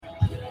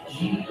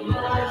Hey,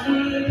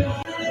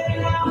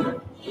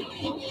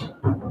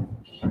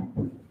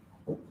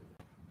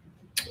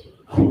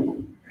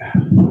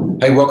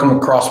 welcome to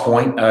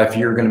Crosspoint. If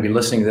you're going to be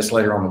listening to this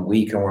later on in the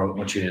week, I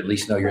want you to at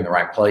least know you're in the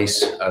right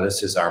place.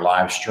 This is our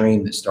live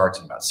stream that starts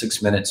in about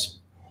 6 minutes.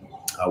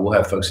 We'll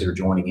have folks that are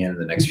joining in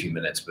the next few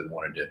minutes, but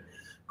wanted to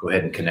go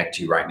ahead and connect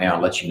to you right now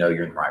and let you know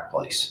you're in the right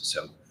place.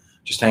 So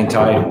just hang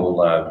tight and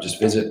we'll just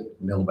visit,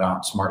 mill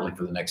about smartly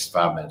for the next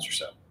 5 minutes or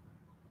so.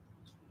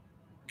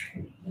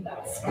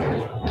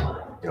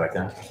 You like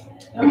that?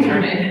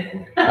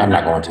 I'm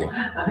not going to.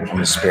 I'm going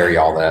to spare you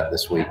all that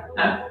this week.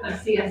 I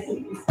see.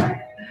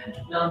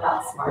 No,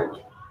 that's smart.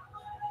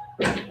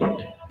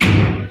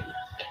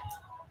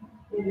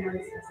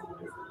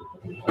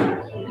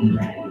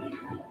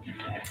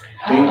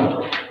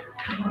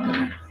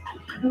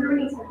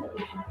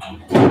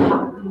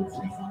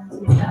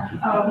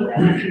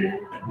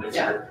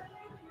 Yeah.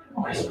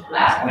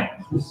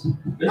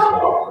 This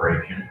whole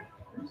operation.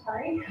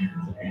 Sorry.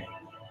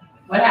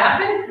 What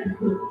happened?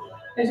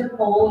 There's a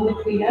pole in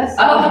between us.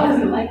 Oh. He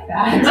doesn't like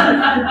that.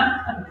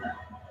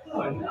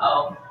 Oh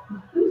no.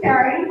 I'm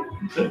sorry.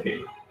 It's okay.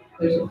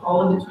 There's a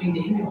hole in between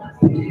the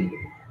ambulance.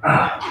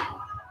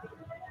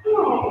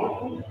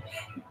 Oh.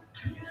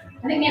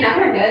 I think me and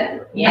Evan are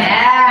good. Yeah.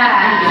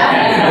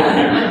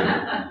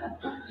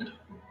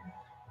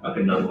 I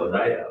can know what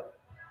I have.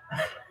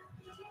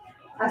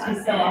 As we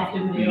so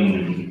often do.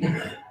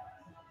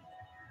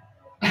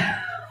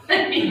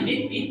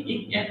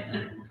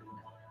 Yeah.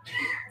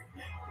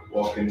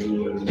 Walk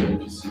into it and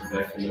then just sit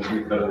back and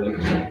every cuddling.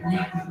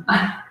 I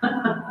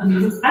don't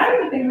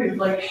even think we've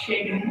like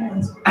shaken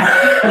hands.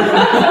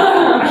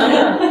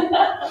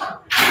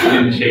 You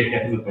didn't shake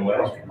hands with the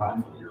last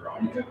one. You're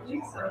on. We're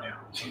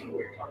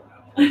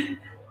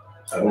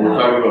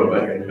talking about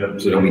back in the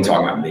So don't be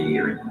talking about me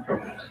or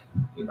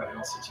anybody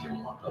else that you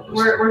want to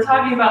We're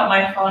talking about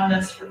my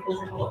fondness for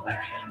physical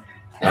affection.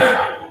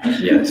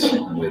 Yes,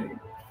 I'm with you.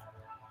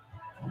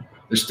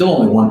 There's still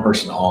only one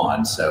person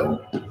on,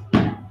 so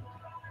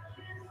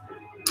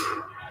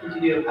Did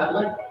you do a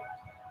public?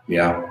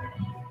 yeah.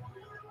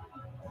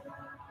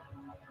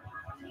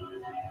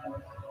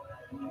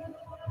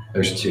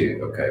 There's two.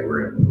 Okay,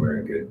 we're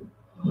in a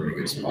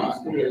good spot.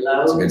 It's gonna be a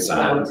low. It's a good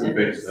sign. low It's a temp-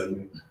 big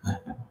sudden.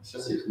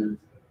 6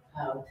 minutes.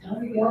 Oh, tell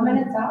me 4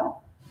 minutes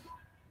out.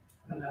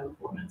 I don't know,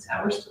 4 minutes,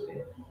 hours to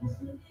do.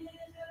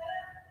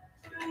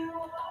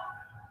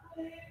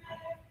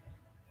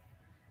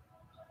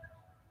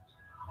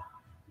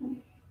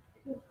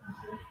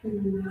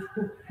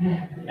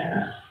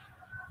 Yeah.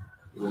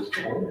 It was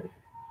cold.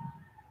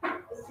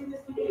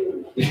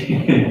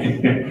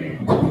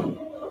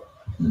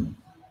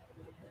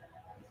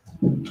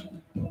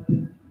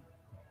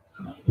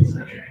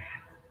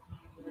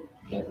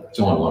 It's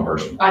only one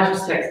person. I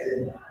just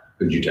texted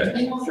Who'd you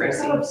text?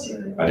 Tracy. I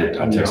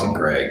texted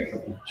Greg.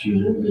 Thank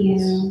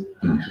you.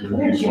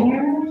 You're a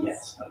junior?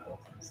 Yes.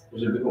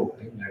 There's a big old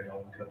thing there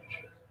on the cup of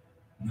shit.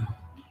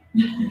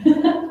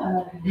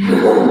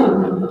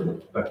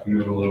 But you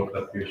have a little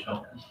cup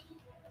yourself.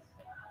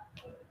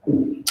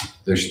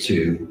 There's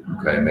two.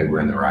 Okay, maybe we're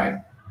in the right.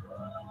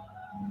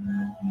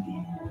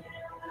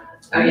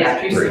 Oh, yeah,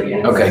 Three. Tracy.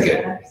 yes. Okay,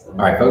 good. All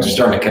right, folks are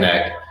starting to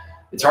connect.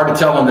 It's hard to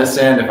tell on this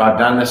end. If I've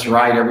done this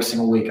right every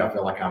single week, I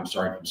feel like I'm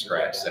starting from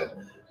scratch. So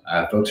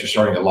folks are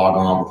starting to log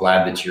on. We're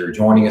glad that you're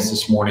joining us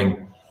this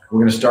morning. We're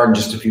going to start in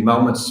just a few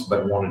moments,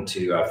 but wanted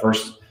to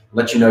first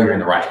let you know you're in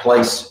the right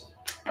place.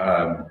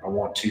 I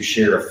want to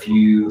share a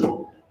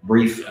few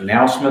brief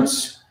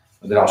announcements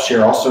that I'll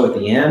share also at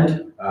the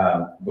end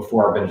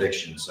before our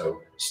benediction.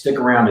 So stick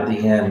around at the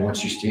end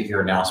once you hear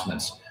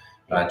announcements.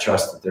 I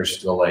trust that there's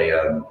still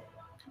a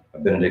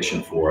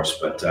benediction for us.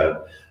 But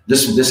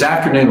this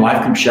afternoon,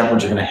 Life Group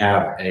Shepherds are going to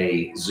have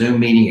a Zoom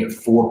meeting at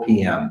 4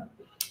 p.m.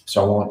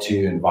 So I want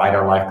to invite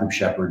our Life Group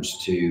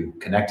Shepherds to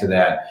connect to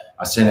that.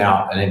 I sent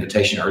out an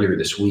invitation earlier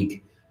this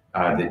week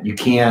that you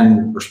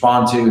can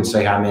respond to and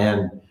say, I'm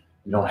in.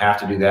 You don't have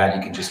to do that.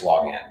 You can just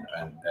log in.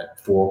 And at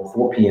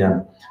 4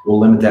 p.m., we'll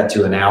limit that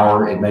to an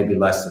hour. It may be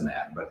less than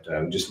that, but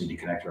we just need to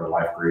connect to our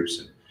life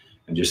groups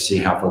and just see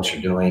how folks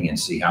are doing and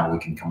see how we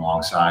can come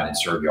alongside and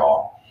serve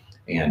y'all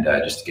and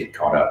just to get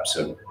caught up.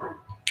 So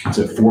it's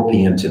at 4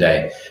 p.m.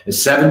 today. At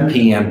 7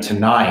 p.m.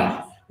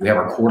 tonight, we have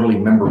our quarterly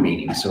member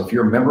meeting. So if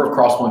you're a member of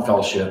Crosspoint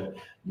Fellowship,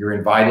 you're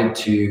invited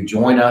to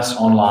join us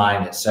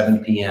online at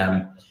 7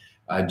 p.m.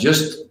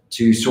 Just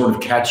to sort of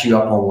catch you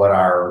up on what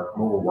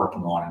we're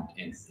working on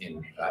in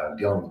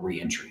dealing with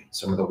reentry,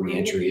 some of the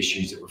reentry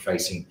issues that we're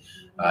facing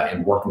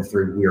and working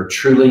through. We are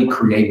truly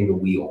creating the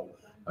wheel.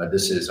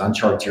 This is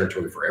uncharted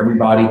territory for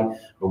everybody,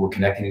 but we're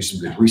connecting to some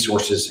good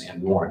resources,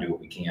 and we want to do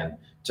what we can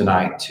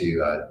tonight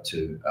to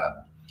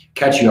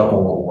catch you up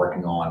on what we're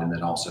working on, and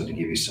then also to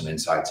give you some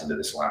insights into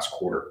this last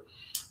quarter.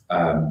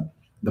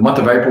 The month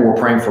of April, we're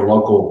praying for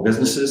local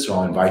businesses, so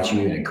I'll invite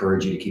you and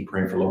encourage you to keep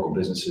praying for local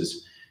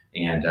businesses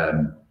and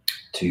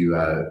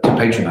to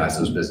patronize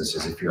those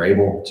businesses if you're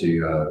able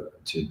to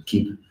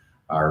keep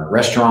our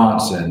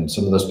restaurants and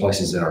some of those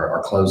places that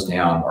are closed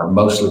down, are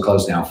mostly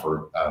closed down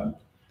for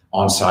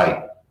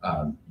on-site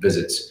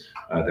visits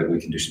that we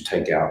can do some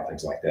takeout,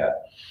 things like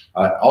that.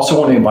 Also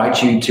want to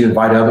invite you to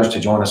invite others to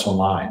join us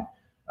online.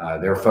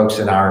 There are folks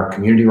in our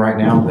community right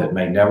now that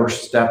may never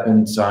step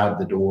inside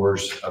the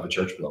doors of a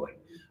church building,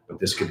 but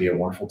this could be a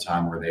wonderful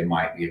time where they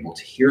might be able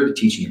to hear the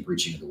teaching and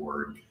preaching of the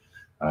word.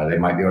 They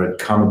might be able to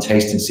come and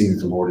taste and see that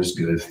the Lord is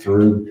good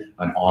through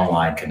an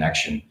online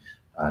connection.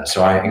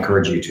 So I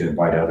encourage you to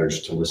invite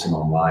others to listen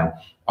online,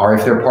 or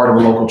if they're part of a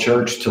local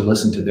church, to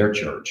listen to their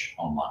church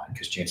online,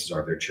 because chances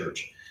are their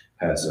church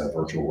has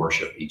virtual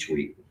worship each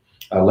week.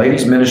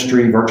 Ladies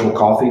Ministry Virtual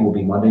Coffee will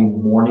be Monday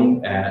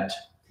morning at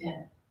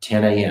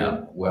 10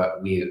 a.m. Well,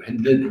 we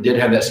did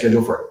have that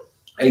scheduled for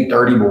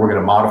 8:30, but we're going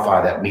to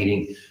modify that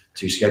meeting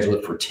to schedule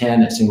it for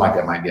 10. It seemed like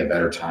that might be a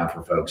better time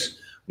for folks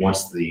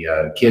once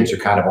the kids are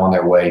kind of on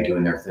their way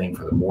doing their thing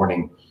for the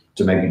morning,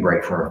 to maybe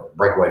break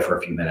away for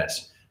a few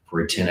minutes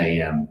for a 10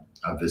 a.m.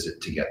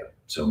 Visit together.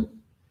 So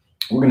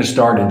we're going to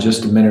start in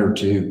just a minute or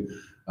two.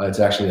 It's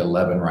actually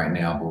 11 right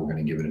now, but we're going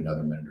to give it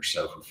another minute or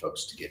so for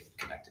folks to get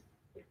connected.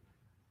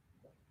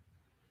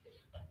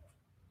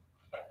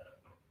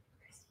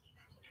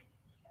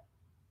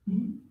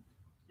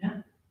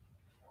 Yeah.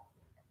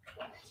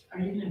 Are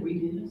you going to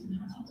redo this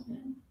announcement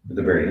then? At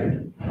the very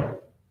end.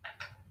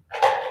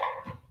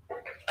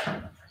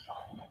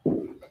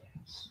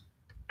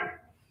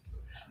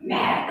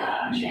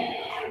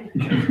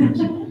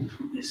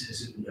 This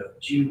isn't a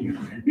junior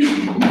man.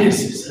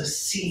 This is a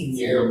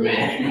senior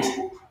man.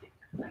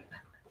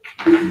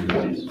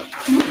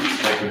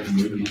 Like with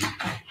movies.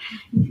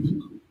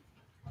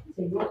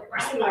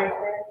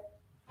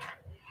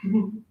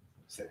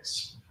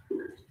 Thanks.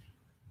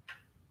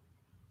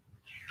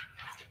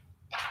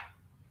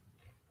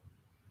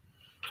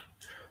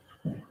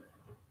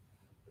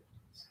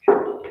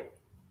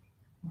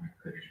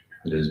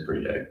 It is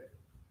pretty day.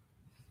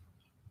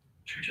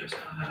 Church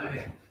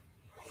outside.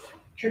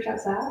 Church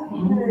outside?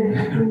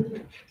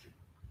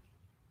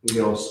 We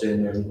can all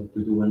stand there and look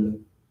through the window.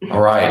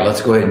 All right,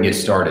 let's go ahead and get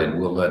started.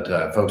 We'll let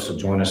folks will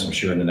join us, I'm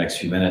sure, in the next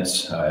few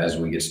minutes as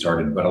we get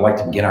started. But I'd like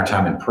to begin our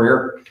time in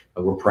prayer.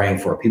 We're praying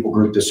for a people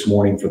group this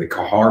morning for the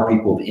Kahar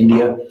people of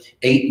India.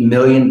 8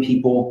 million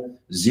people,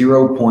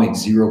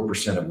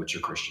 0.0% of which are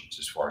Christians,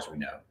 as far as we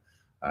know.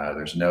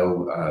 There's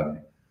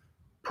no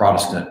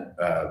Protestant,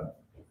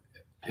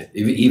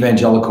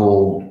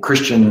 evangelical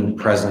Christian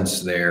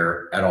presence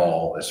there at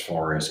all, as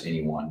far as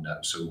anyone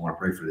knows. So we want to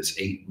pray for this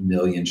 8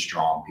 million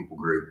strong people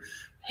group,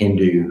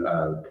 Hindu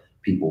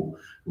people.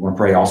 We want to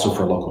pray also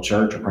for a local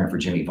church. We're praying for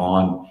Jimmy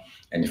Vaughn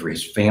and for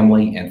his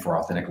family and for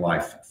Authentic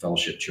Life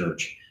Fellowship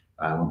Church.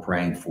 We're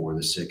praying for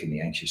the sick and the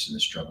anxious and the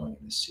struggling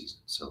in this season.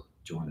 So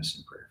join us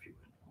in prayer if you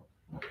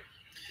would.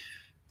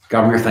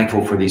 God, we are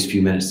thankful for these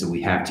few minutes that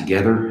we have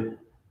together.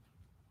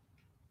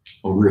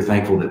 Lord, we are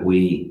thankful that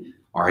we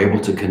are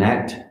able to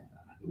connect.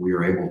 We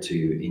are able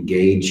to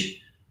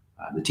engage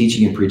the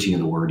teaching and preaching of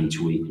the word each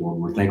week. Lord,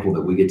 we're thankful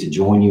that we get to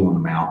join you on the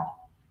Mount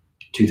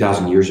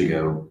 2,000 years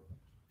ago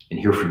and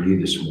hear from you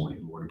this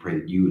morning. Lord, I pray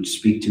that you would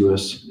speak to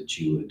us, that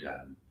you would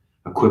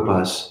equip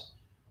us,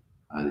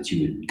 that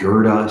you would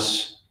gird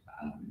us,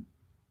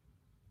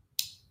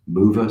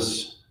 move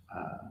us,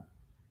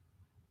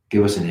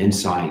 give us an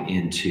insight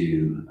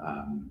into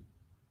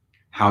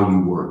how you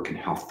work and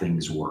how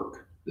things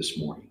work this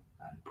morning.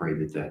 I pray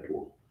that that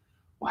will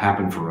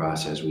happen for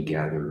us as we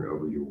gather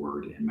over your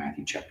word in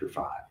Matthew chapter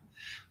 5.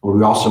 Lord,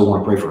 we also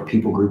want to pray for a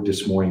people group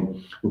this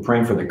morning. We're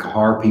praying for the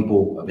Kahar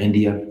people of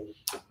India,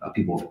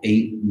 people of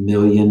 8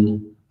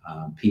 million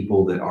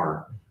people that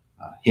are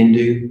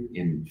Hindu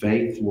in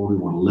faith. Lord, we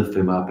want to lift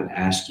them up and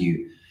ask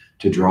you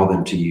to draw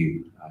them to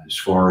you. As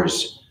far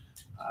as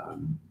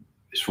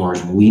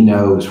we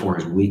know, as far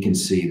as we can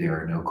see, there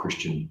are no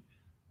Christian,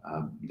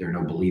 there are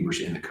no believers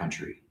in the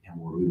country. And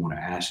Lord, we want to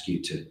ask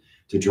you to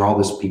draw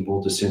this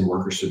people, to send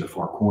workers to the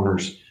far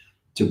corners,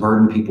 to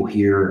burden people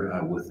here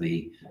with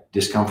the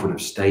discomfort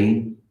of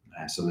staying,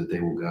 so that they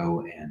will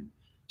go and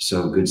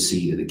sow good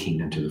seed of the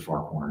kingdom to the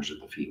far corners of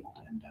the field.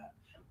 And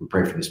we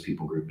pray for this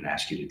people group and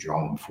ask you to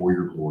draw them for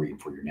your glory and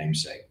for your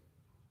name's sake.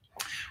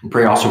 We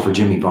pray also for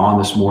Jimmy Vaughn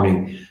this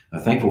morning.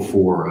 Thankful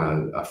for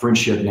a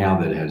friendship now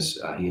that has,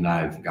 he and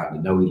I have gotten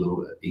to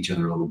know each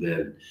other a little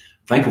bit.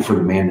 Thankful for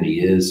the man that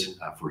he is,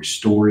 for his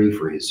story,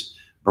 for his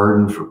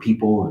burden for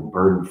people and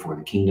burden for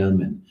the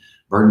kingdom and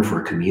burden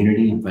for a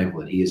community. I'm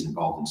thankful that he is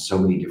involved in so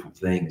many different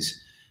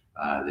things,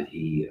 that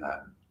he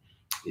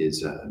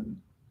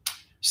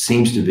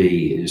seems to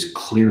be is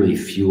clearly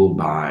fueled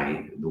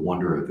by the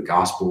wonder of the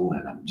gospel.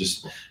 And I'm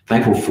just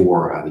thankful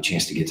for the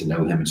chance to get to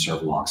know him and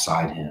serve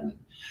alongside him.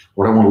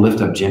 Lord, I want to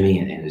lift up Jimmy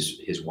and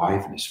his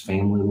wife and his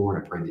family,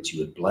 Lord. I pray that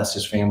you would bless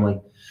his family,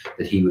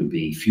 that he would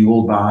be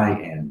fueled by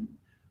and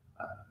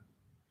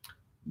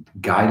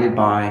guided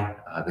by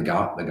the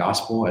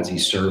gospel as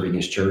he's serving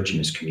his church and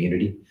his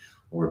community.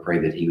 Lord, I pray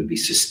that he would be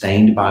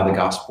sustained by the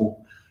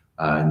gospel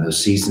in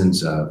those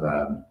seasons of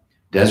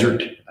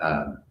desert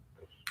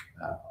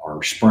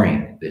or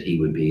spring, that he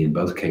would be in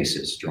both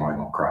cases drawing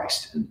on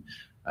Christ. And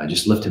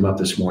just lift him up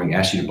this morning.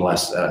 Ask you to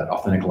bless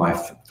Authentic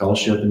Life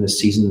Fellowship in this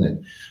season.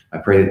 And I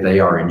pray that they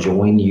are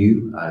enjoying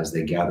you as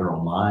they gather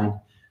online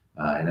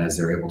and as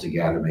they're able to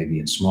gather maybe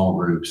in small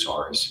groups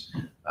or as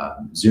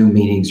Zoom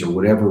meetings or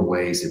whatever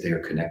ways that they are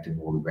connected.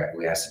 Lord,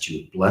 we ask that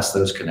you would bless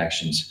those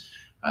connections,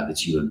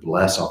 that you would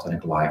bless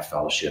Authentic Life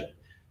Fellowship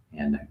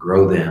and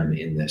grow them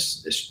in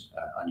this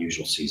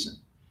unusual season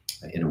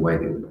in a way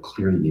that would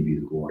clearly give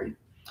you the glory.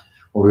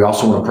 Lord, we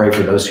also want to pray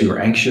for those who are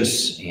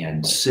anxious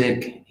and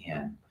sick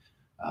and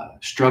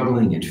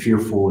struggling and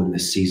fearful in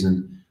this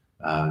season,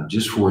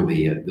 just for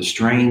the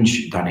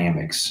strange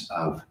dynamics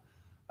of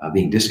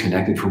being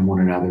disconnected from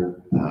one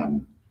another,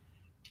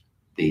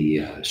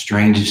 the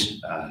strange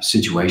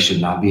situation,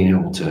 not being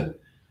able to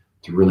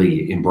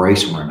really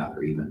embrace one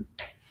another even.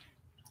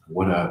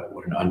 What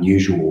an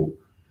unusual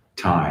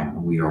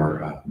time. We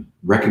are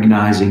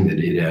recognizing that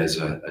it has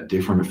a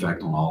different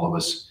effect on all of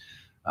us,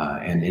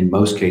 and in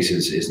most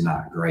cases is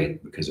not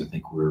great, because I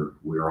think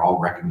we're all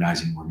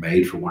recognizing we're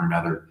made for one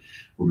another.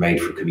 We're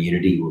made for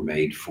community. We're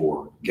made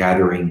for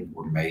gathering.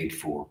 We're made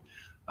for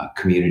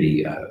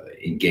community,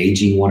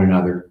 engaging one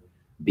another,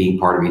 being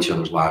part of each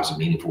other's lives in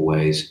meaningful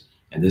ways.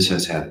 And this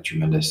has had a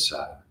tremendous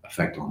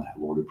effect on that.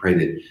 Lord, we pray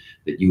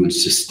that you would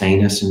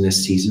sustain us in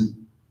this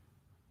season,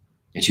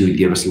 that you would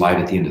give us light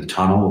at the end of the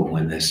tunnel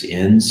when this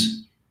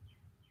ends.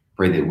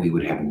 Pray that we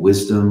would have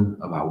wisdom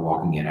about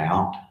walking it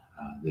out,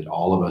 that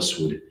all of us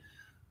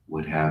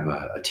would have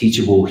a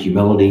teachable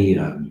humility,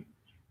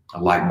 a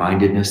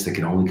like-mindedness that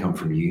can only come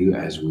from you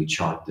as we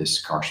chart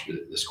this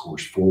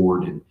course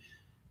forward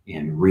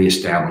and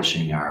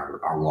reestablishing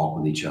our walk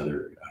with each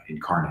other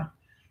incarnate.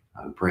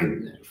 We pray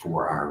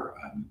for our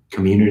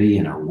community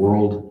and our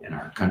world and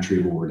our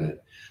country, Lord,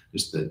 that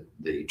just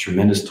the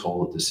tremendous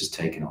toll that this has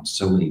taken on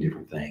so many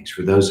different things.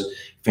 For those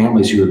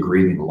families who are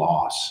grieving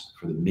loss,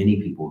 for the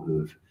many people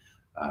who've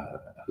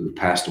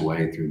passed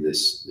away through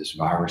this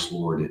virus,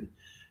 Lord,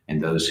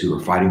 and those who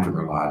are fighting for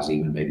their lives,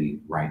 even maybe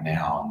right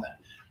now, and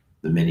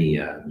the many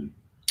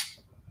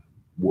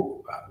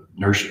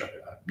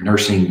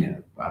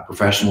nursing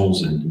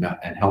professionals and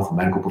health and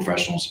medical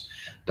professionals,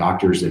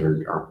 doctors that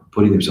are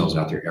putting themselves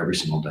out there every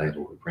single day.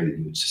 Lord, we pray that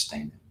you would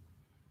sustain them.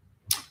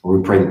 Lord,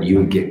 we pray that you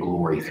would get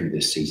glory through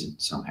this season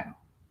somehow,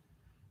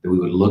 that we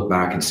would look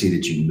back and see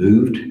that you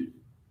moved,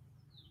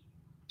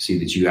 see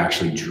that you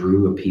actually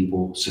drew a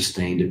people,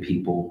 sustained a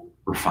people,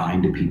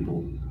 refined a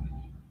people,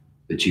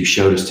 that you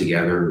showed us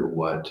together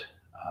what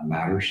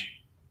matters.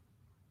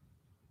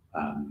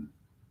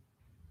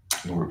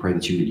 Lord, we pray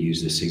that you would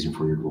use this season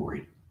for your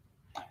glory.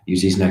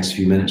 Use these next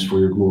few minutes for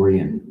your glory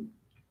and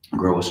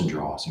grow us and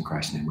draw us. In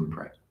Christ's name we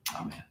pray.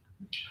 Amen.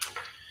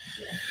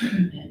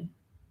 Amen.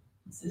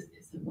 Is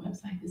the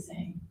website the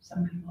same?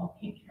 Some people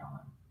can't get on.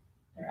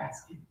 They're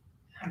asking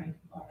how many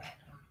people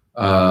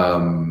are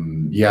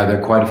on. Yeah,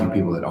 there are quite a few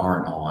people that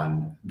aren't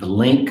on. The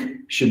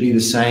link should be the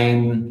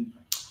same.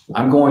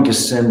 I'm going to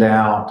send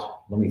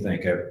out, let me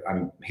think.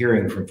 I'm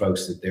hearing from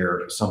folks that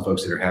there are some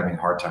folks that are having a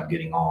hard time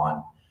getting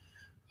on.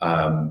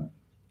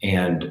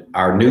 And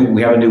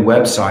we have a new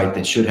website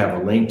that should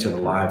have a link to the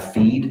live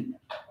feed.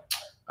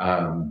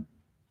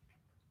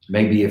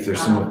 Maybe if there's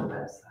Not some, on the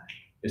website.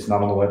 it's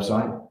not on the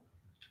website.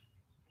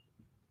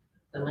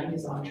 The link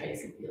is on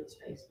Tracy Field's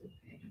Facebook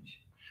page.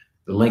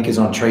 The link is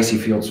on Tracy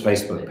Field's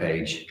Facebook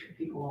page.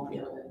 People won't be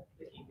able to,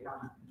 they can't get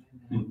on.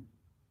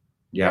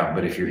 Yeah,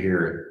 but if you're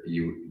here,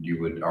 you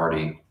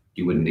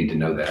wouldn't need to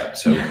know that.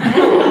 So,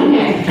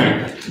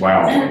 Okay.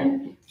 wow.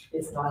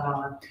 It's not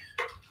on.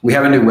 We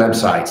have a new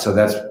website, so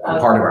that's a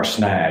part of our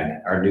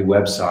snag. Our new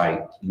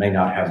website may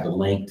not have the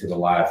link to the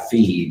live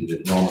feed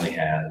that it normally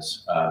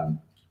has.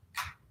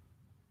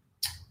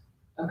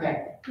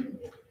 Okay.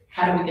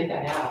 How do we get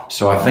that out?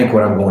 So I think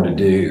what I'm going to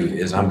do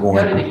is I'm Go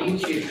to going the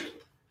YouTube.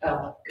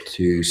 Oh,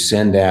 to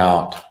send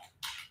out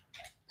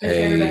push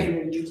everybody a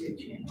to the YouTube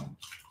channel.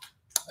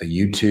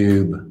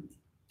 YouTube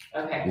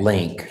Okay.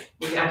 link.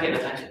 We're not getting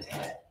a bunch of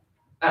text.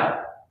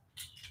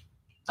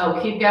 Oh,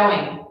 keep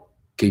going.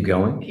 Keep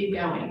going. Keep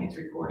going. It's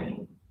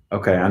recording.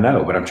 Okay, I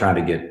know, but I'm trying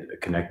to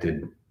get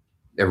connected,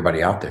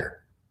 everybody out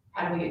there.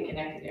 How do we get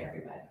connected to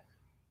everybody?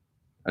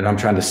 And I'm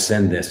trying to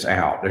send this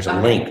out. There's a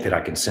Okay. link that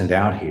I can send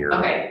out here,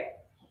 Okay.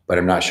 but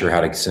I'm not sure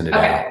how to send it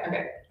out. Okay.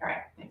 Okay. All right.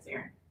 Thanks,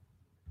 Erin.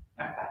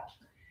 Okay.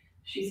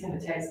 She's going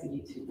to text the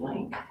YouTube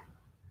link,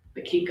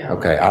 but keep going.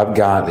 Okay, I've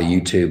got the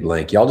YouTube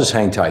link. Y'all just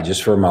hang tight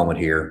just for a moment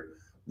here.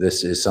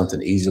 This is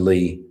something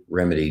easily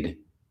remedied.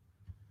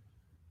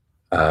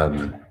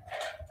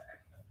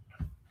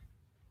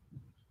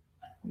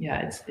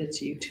 Yeah, it's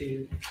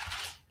YouTube.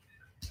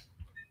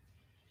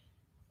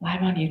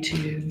 Live on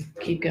YouTube.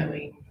 Keep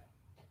going.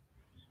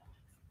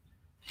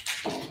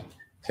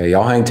 Okay,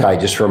 y'all hang tight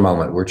just for a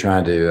moment. We're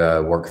trying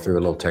to work through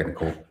a little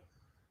technical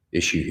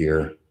issue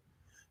here.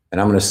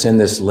 And I'm going to send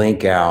this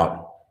link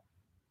out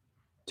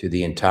to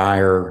the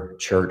entire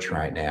church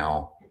right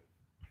now.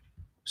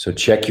 So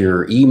check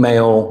your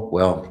email.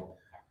 Well,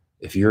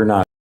 if you're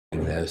not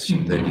doing this,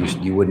 then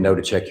you wouldn't know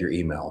to check your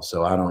email.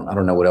 So I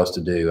don't know what else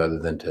to do other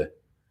than to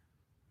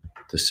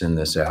send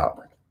this out.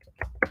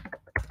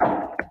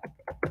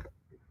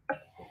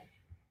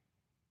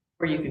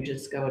 Or you can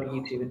just go to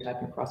YouTube and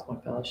type in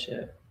Crosspoint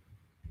Fellowship.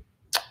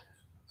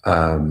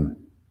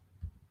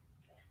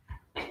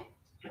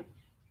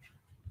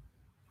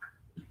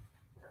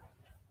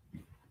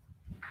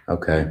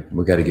 Okay,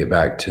 we got to get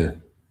back to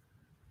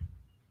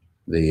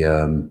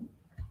the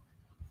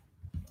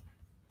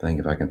thing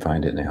if I can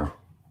find it now.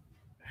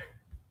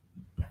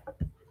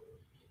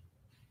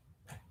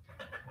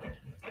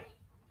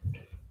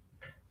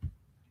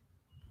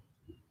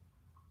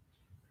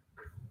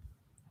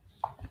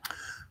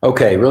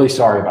 Okay, really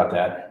sorry about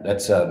that.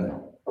 That's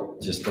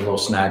just a little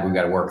snag we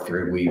got to work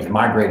through. We've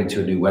migrated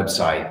to a new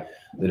website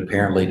that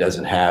apparently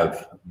doesn't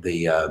have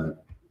the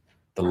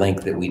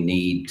link that we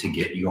need to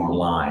get you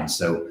online.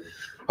 So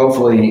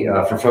hopefully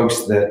for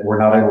folks that were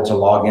not able to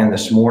log in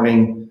this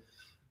morning,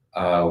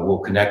 we'll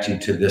connect you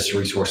to this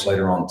resource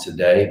later on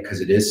today because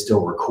it is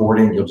still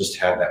recording. You'll just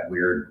have that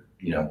weird,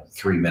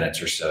 3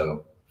 minutes or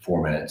so,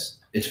 4 minutes.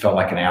 It felt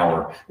like an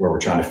hour where we're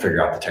trying to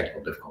figure out the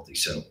technical difficulty.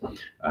 So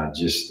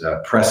just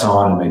press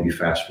on and maybe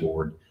fast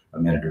forward a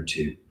minute or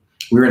two.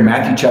 We're in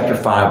Matthew chapter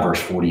 5, verse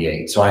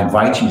 48. So I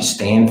invite you to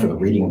stand for the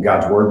reading of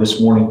God's word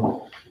this morning.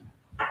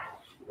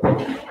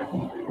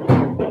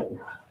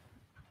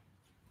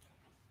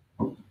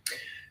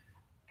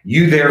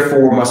 You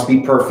therefore must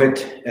be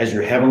perfect as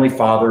your heavenly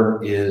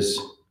Father is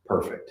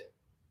perfect.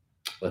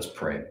 Let's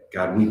pray.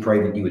 God, we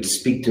pray that you would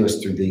speak to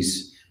us through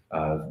these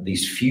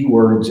few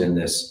words in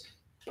this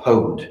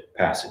potent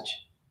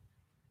passage.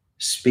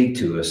 Speak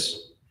to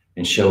us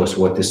and show us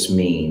what this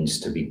means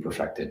to be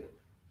perfected.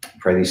 I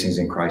pray these things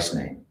in Christ's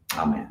name.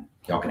 Amen.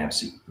 Y'all can have a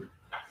seat.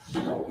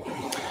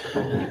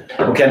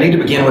 Okay, I need to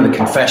begin with a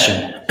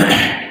confession.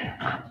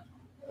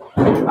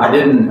 I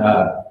didn't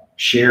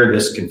share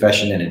this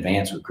confession in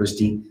advance with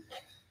Christy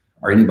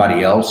or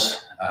anybody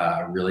else.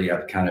 Really,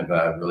 I've kind of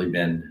really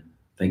been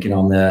thinking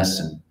on this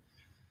and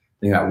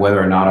thinking about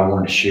whether or not I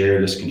wanted to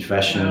share this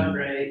confession. Oh,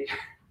 great.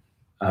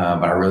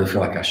 But I really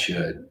feel like I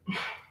should.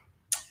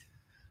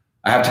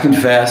 I have to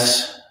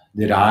confess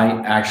that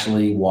I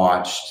actually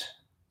watched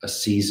a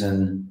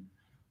season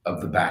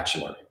of The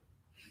Bachelor.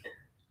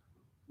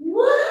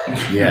 What?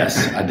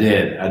 Yes, I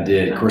did.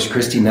 Of course,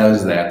 Christy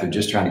knows that. They're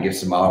just trying to give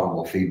some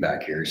audible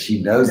feedback here.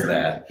 She knows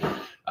that.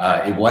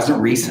 It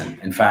wasn't recent.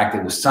 In fact,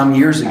 it was some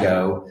years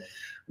ago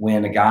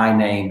when a guy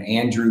named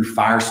Andrew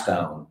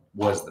Firestone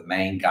was the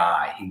main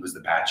guy. He was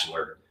The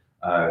Bachelor.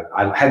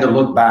 I had to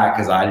look back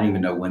because I didn't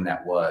even know when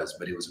that was,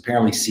 but it was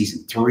apparently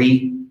season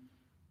 3.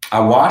 I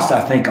watched,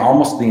 I think,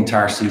 almost the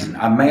entire season.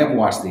 I may have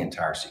watched the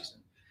entire season,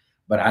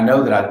 but I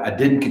know that I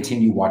didn't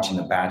continue watching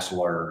The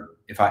Bachelor,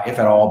 if at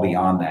all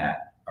beyond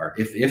that, or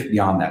if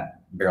beyond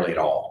that, barely at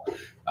all,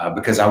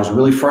 because I was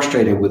really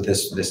frustrated with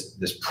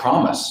this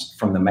promise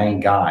from the main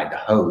guy, the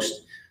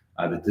host,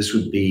 that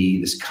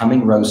this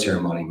coming rose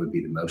ceremony would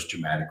be the most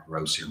dramatic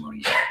rose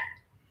ceremony ever.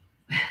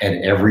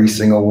 And every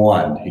single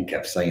one, he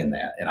kept saying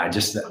that. And I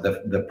just,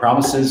 the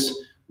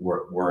promises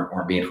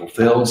weren't being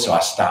fulfilled. So I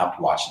stopped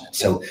watching it.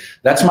 So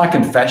that's my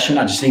confession.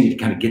 I just needed to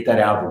kind of get that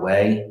out of the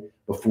way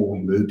before we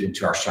moved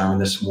into our sermon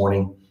this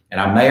morning. And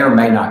I may or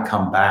may not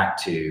come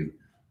back to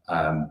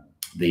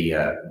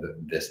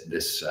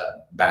this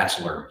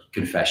Bachelor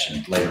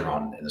confession later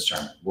on in the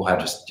sermon. We'll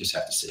just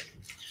have to see.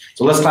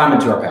 So let's climb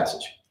into our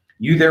passage.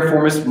 You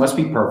therefore must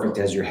be perfect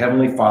as your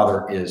heavenly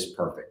Father is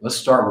perfect. Let's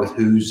start with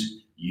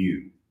who's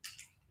you.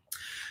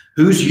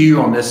 Who's you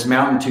on this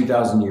mountain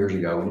 2,000 years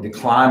ago? We need to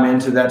climb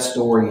into that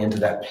story, into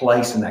that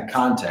place, in that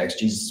context.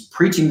 Jesus is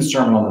preaching the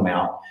Sermon on the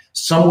Mount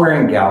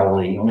somewhere in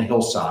Galilee on a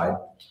hillside,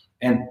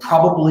 and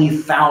probably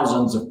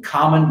thousands of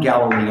common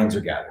Galileans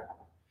are gathered.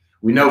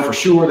 We know for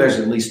sure there's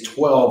at least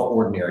 12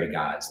 ordinary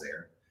guys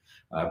there.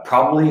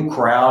 Probably a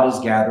crowd is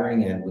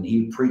gathering, and when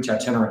he preached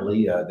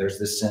itinerantly, there's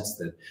this sense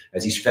that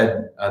as he's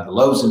fed the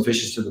loaves and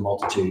fishes to the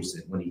multitudes,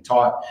 that when he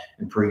taught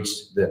and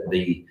preached, that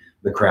the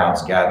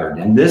crowds gathered.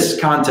 In this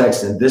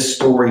context, in this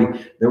story,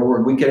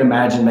 we could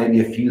imagine maybe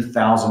a few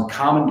thousand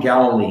common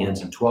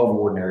Galileans and 12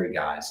 ordinary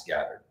guys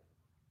gathered.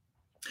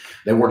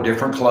 They wore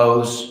different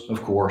clothes,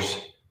 of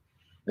course.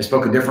 They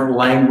spoke a different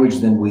language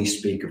than we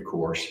speak, of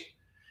course.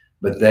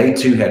 But they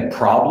too had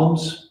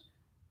problems.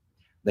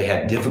 They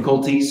had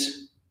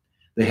difficulties.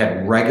 They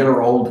had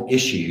regular old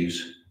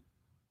issues,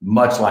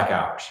 much like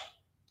ours.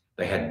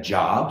 They had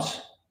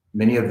jobs.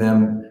 Many of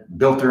them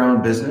built their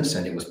own business,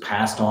 and it was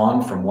passed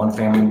on from one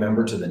family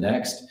member to the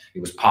next. It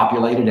was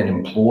populated and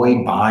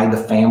employed by the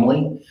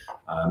family.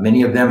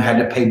 Many of them had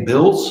to pay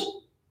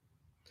bills.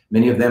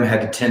 Many of them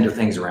had to tend to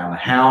things around the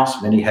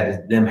house. Many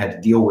of them had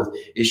to deal with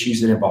issues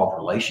that involved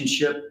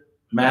relationship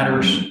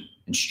matters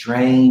and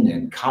strain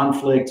and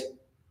conflict.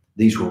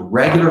 These were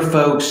regular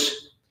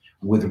folks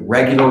with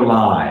regular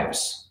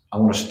lives. I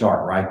want to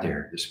start right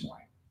there this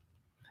morning.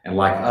 And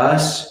like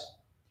us,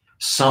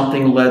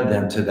 something led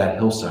them to that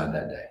hillside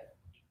that day.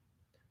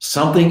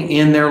 Something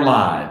in their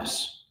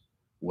lives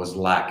was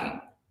lacking.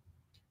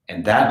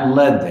 And that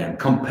led them,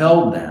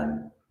 compelled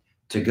them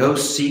to go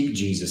seek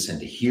Jesus and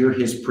to hear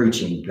his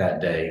preaching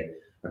that day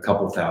a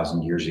couple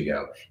thousand years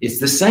ago. It's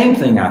the same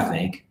thing, I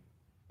think,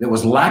 that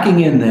was lacking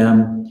in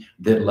them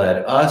that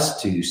led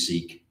us to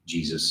seek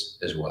Jesus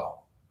as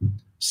well.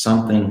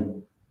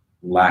 Something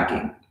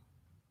lacking.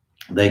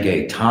 They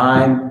gave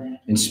time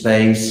and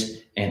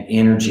space and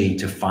energy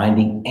to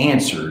finding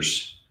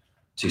answers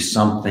to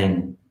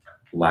something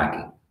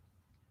lacking.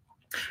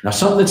 Now,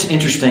 something that's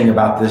interesting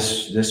about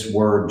this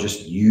word,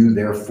 just you,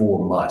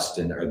 therefore, must,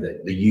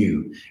 or the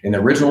you in the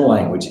original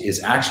language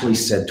is actually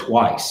said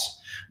twice.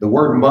 The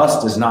word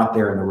must is not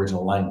there in the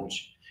original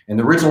language. In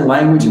the original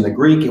language, in the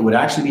Greek, it would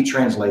actually be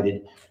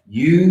translated,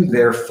 you,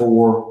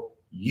 therefore,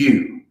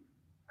 you.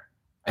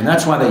 And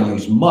that's why they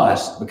use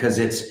must, because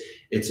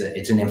it's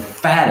an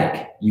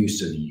emphatic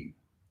use of you.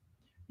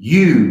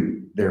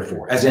 You,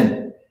 therefore, as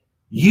in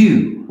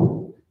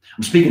you.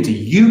 I'm speaking to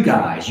you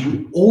guys,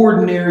 you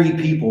ordinary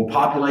people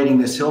populating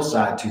this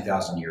hillside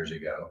 2,000 years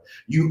ago.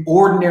 You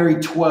ordinary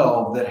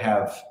 12 that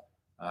have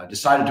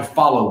decided to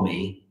follow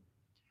me.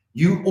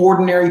 You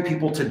ordinary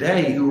people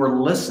today who are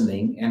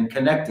listening and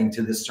connecting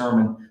to this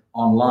sermon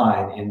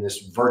online in this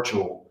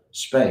virtual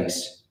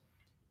space.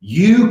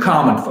 You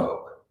common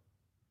folk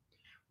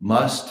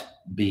must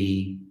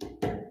be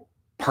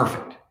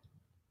perfect.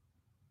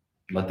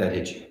 Let that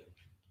hit you.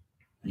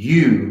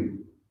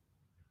 You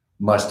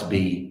must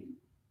be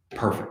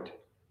perfect.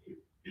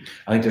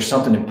 I think there's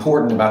something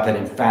important about that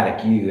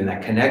emphatic you and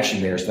that connection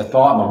there. It's the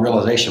thought and the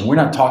realization. We're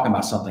not talking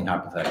about something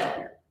hypothetical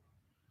here.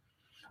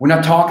 We're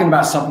not talking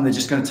about something that's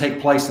just going to take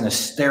place in a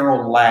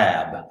sterile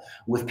lab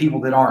with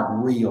people that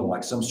aren't real,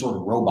 like some sort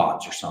of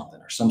robots or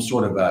something, or some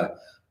sort of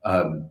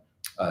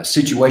a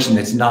situation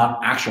that's not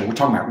actual. We're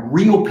talking about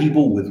real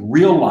people with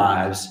real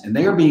lives, and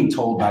they are being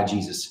told by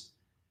Jesus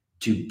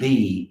to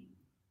be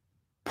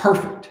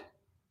perfect.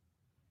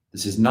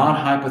 This is not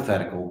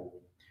hypothetical.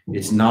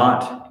 It's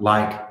not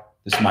like,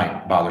 this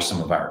might bother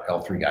some of our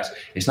L3 guys.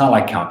 It's not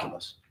like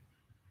calculus.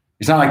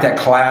 It's not like that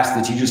class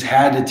that you just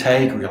had to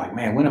take where you're like,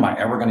 man, when am I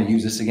ever going to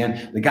use this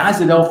again? The guys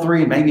at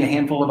L3 and maybe a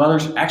handful of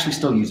others actually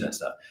still use that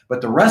stuff.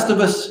 But the rest of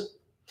us,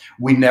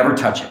 we never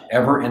touch it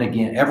ever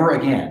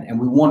again. And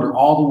we wonder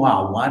all the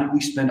while, why did we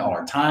spend all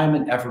our time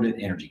and effort and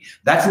energy?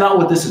 That's not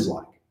what this is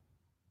like.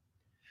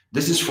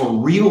 This is for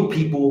real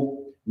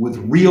people with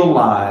real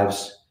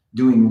lives,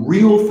 doing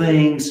real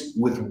things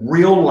with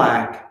real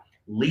lack,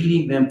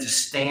 leading them to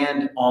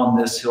stand on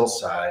this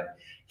hillside,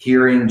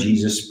 hearing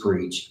Jesus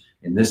preach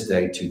in this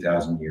day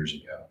 2,000 years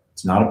ago.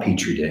 It's not a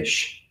petri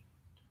dish.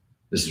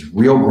 This is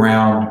real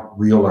ground,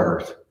 real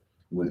earth,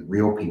 with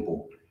real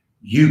people.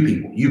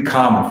 You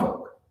common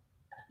folk.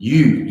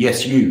 You,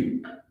 yes,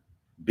 you,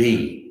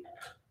 be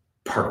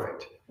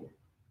perfect.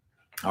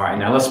 All right,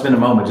 now let's spend a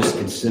moment just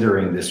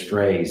considering this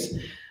phrase,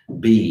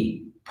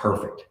 be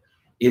perfect.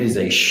 It is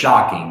a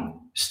shocking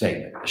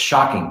statement, a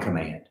shocking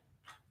command.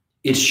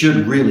 It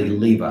should really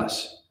leave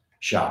us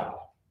shocked.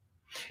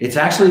 It's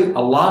actually a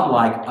lot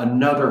like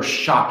another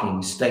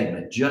shocking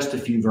statement just a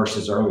few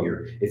verses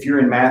earlier. If you're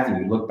in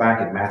Matthew, look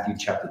back at Matthew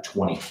chapter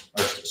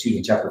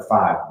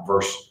 5,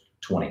 verse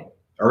 20,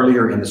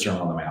 earlier in the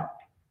Sermon on the Mount.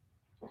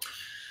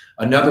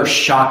 Another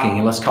shocking,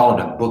 and let's call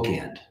it a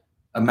bookend.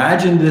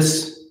 Imagine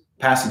this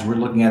passage we're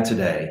looking at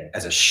today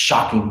as a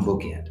shocking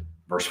bookend,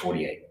 verse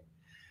 48.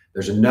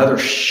 There's another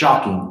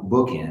shocking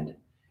bookend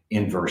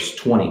in verse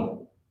 20.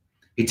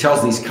 He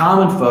tells these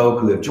common folk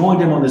who have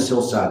joined him on this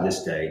hillside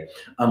this day,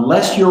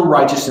 unless your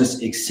righteousness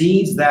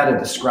exceeds that of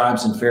the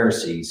scribes and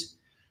Pharisees,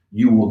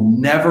 you will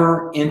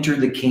never enter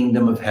the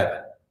kingdom of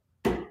heaven.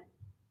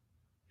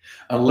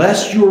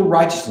 Unless your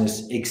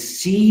righteousness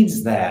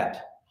exceeds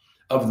that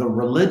of the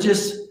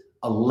religious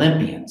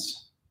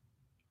Olympians,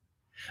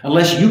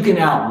 unless you can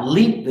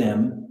outleap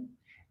them,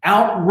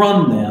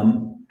 outrun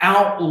them,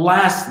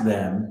 outlast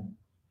them,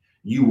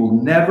 you will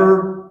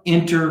never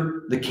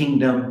enter the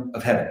kingdom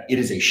of heaven. It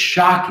is a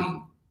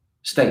shocking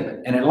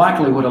statement, and it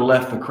likely would have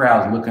left the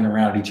crowd looking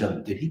around at each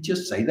other. Did he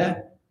just say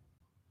that?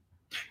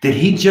 Did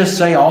he just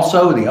say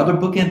also the other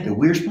bookend that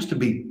we're supposed to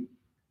be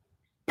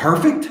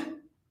perfect?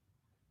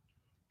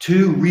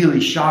 Two really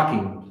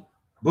shocking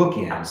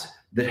bookends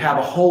that have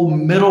a whole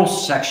middle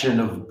section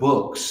of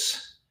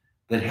books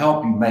that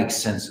help you make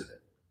sense of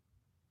it.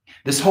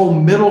 This whole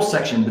middle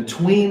section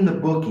between the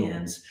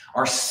bookends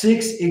are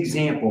 6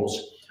 examples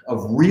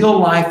of real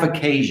life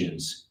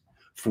occasions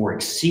for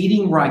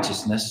exceeding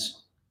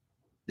righteousness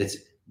that's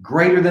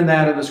greater than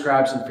that of the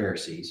scribes and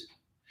Pharisees,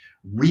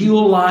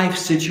 real life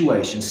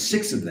situations,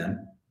 6 of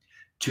them,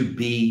 to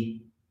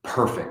be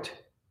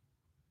perfect.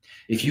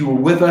 If you were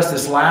with us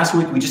this last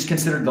week, we just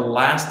considered the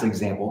last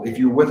example. If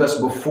you were with us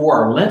before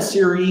our Lent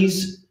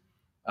series,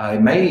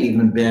 it may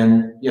even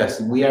been,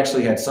 yes, we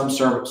actually had some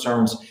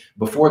sermons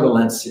before the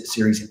Lent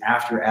series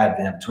after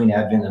Advent, between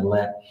Advent and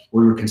Lent.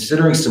 We were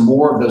considering some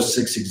more of those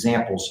 6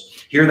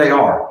 examples. Here they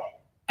are.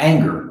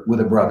 Anger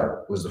with a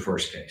brother was the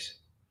first case.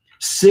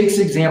 6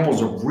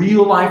 examples of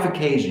real life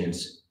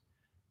occasions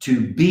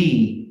to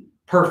be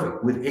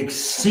perfect with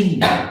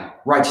exceeding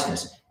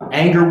righteousness.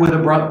 Anger with a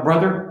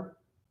brother.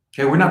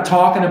 Okay, we're not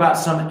talking about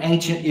some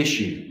ancient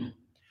issue.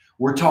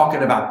 We're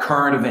talking about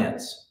current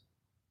events,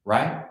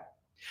 right?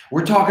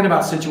 We're talking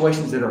about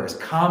situations that are as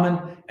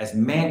common as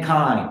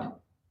mankind.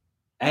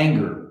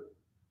 Anger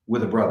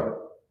with a brother.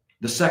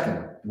 The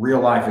second real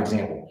life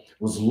example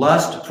was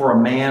lust for a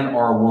man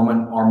or a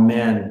woman or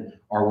men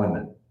or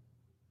women.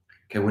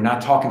 Okay, we're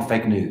not talking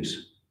fake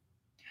news.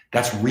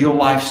 That's real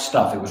life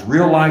stuff. It was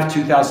real life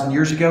 2,000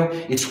 years ago.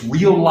 It's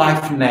real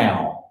life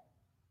now.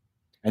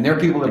 And there are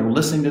people that are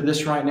listening to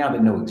this right now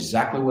that know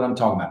exactly what I'm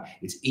talking about.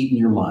 It's eating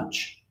your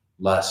lunch,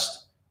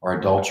 lust, or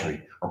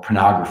adultery, or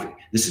pornography.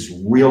 This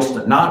is real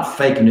stuff, not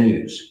fake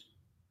news.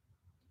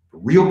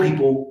 Real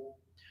people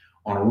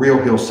on a real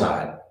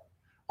hillside,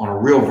 on a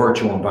real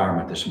virtual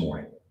environment this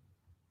morning.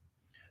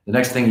 The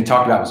next thing he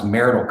talked about was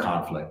marital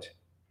conflict.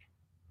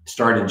 It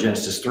started in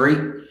Genesis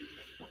 3.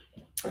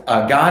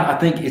 God, I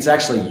think it's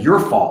actually your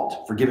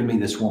fault for giving me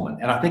this woman.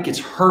 And I think it's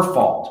her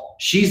fault.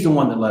 She's the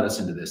one that led us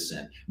into this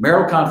sin.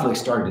 Marital conflict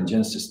started in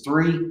Genesis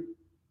 3.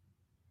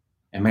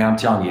 And man, I'm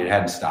telling you, it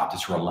hadn't stopped.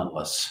 It's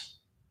relentless.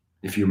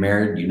 If you're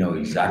married, you know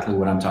exactly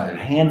what I'm talking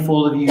about. A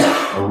handful of you,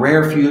 a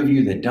rare few of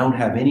you that don't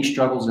have any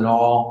struggles at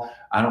all.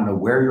 I don't know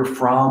where you're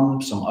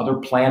from, some other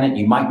planet.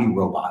 You might be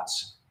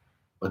robots.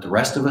 But the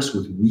rest of us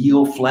with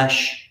real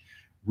flesh,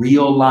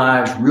 real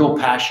lives, real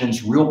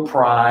passions, real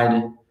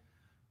pride,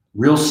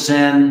 real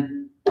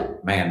sin,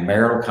 man,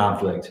 marital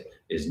conflict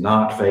is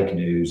not fake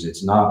news.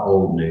 It's not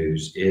old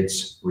news.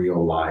 It's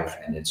real life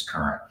and it's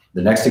current.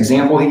 The next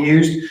example he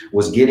used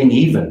was getting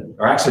even,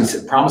 or actually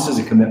promises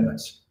and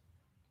commitments.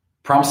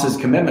 Promises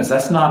and commitments,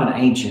 that's not an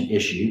ancient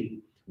issue.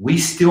 We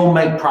still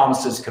make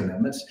promises,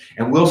 commitments,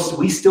 and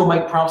we still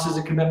make promises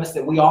and commitments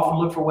that we often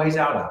look for ways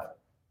out of.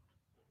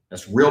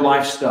 That's real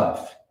life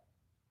stuff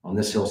on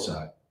this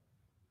hillside.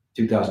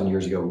 2,000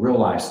 years ago, real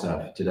life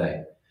stuff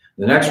today.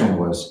 The next one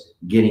was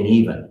getting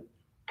even.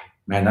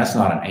 Man, that's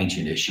not an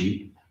ancient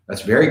issue.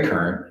 That's very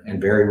current and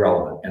very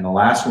relevant. And the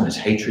last one is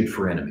hatred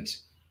for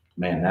enemies.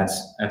 Man,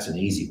 that's an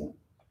easy one.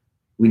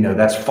 We know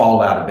that's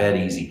fall out of bed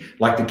easy.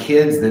 Like the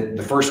kids, that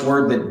the first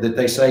word that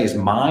they say is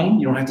mine.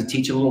 You don't have to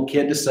teach a little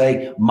kid to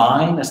say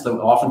mine. That's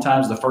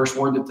oftentimes the first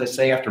word that they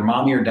say after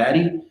mommy or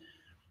daddy.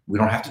 We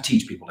don't have to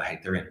teach people to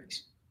hate their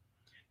enemies.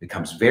 It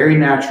comes very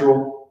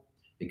natural.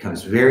 It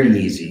comes very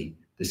easy.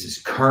 This is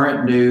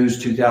current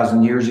news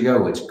 2,000 years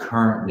ago. It's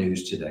current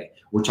news today.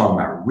 We're talking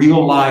about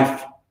real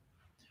life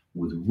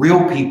with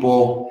real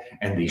people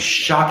and these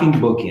shocking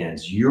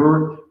bookends.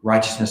 Your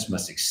righteousness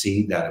must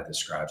exceed that of the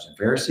scribes and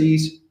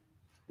Pharisees,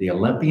 the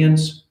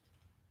Olympians,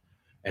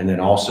 and then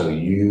also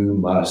you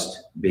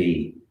must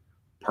be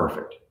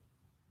perfect.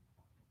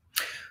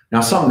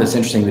 Now, something that's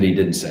interesting that he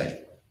didn't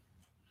say.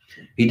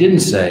 He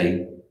didn't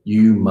say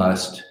you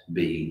must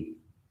be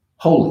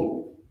holy.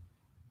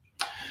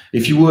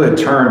 If you would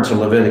turn to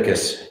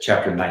Leviticus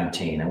chapter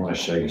 19, I want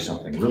to show you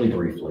something really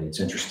briefly. It's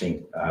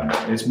interesting.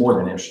 It's more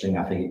than interesting.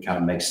 I think it kind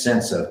of makes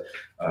sense of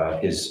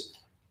his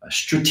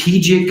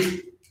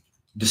strategic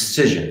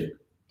decision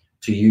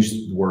to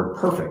use the word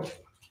perfect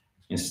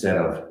instead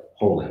of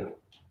holy.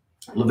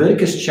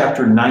 Leviticus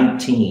chapter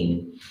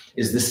 19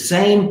 is the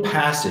same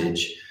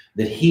passage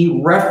that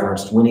he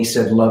referenced when he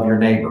said, love your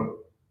neighbor.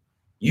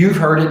 You've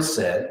heard it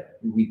said,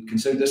 we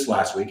considered this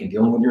last week in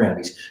dealing with your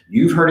enemies.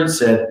 You've heard it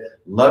said,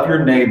 love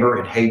your neighbor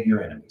and hate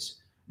your enemies.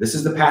 This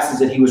is the passage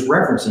that he was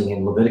referencing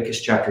in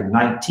Leviticus chapter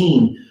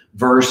 19,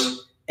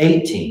 verse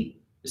 18.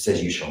 It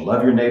says, you shall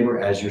love your neighbor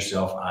as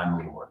yourself, I'm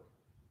the Lord.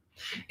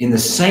 In the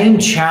same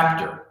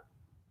chapter,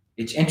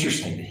 it's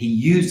interesting that he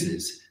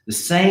uses the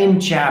same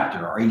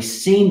chapter, or he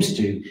seems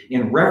to,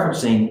 in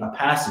referencing a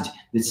passage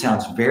that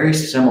sounds very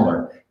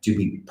similar to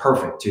be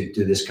perfect,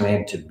 to this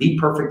command, to be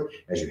perfect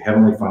as your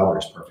heavenly Father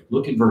is perfect.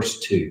 Look at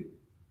verse 2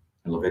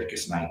 in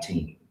Leviticus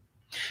 19.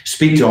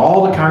 Speak to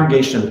all the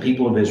congregation of the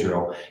people of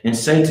Israel and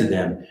say to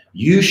them,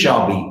 you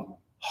shall be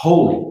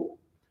holy,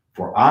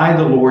 for I,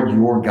 the Lord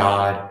your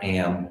God,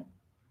 am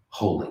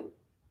holy.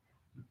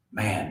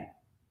 Man,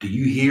 do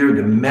you hear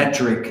the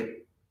metric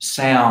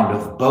sound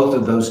of both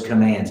of those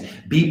commands?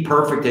 Be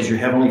perfect as your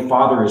heavenly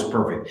Father is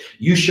perfect.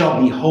 You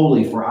shall be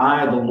holy, for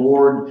I, the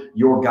Lord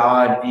your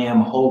God,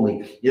 am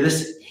holy. Yeah,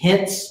 this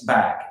hints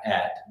back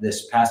at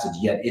this passage,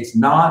 yet it's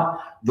not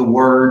the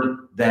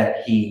word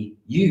that he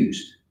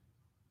used.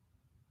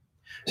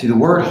 See, the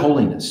word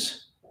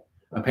holiness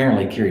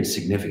apparently carried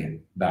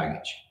significant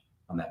baggage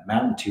on that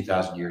mountain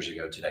 2,000 years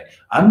ago today.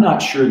 I'm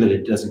not sure that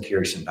it doesn't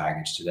carry some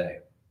baggage today.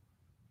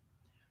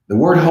 The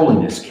word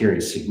holiness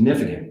carried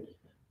significant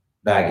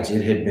baggage.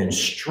 It had been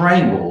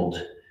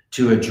strangled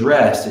to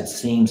address, it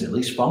seems, at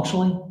least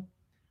functionally,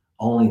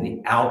 only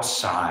the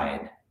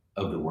outside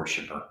of the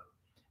worshiper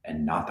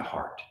and not the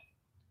heart.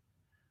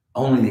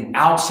 Only the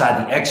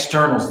outside, the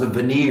externals, the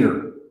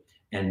veneer,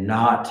 and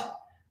not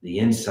the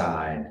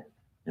inside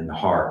and the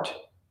heart.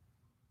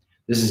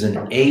 This is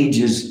an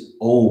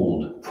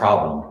ages-old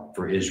problem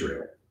for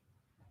Israel,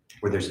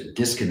 where there's a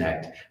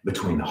disconnect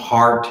between the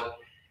heart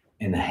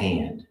and the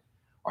hand,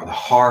 or the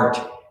heart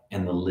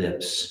and the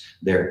lips.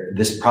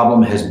 This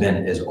problem has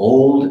been as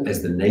old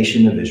as the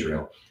nation of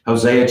Israel.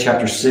 Hosea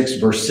chapter 6,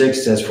 verse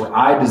 6 says, for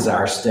I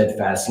desire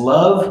steadfast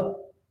love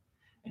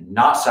and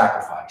not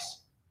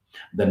sacrifice,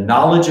 the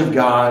knowledge of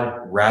God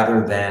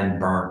rather than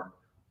burnt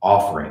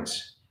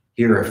offerings.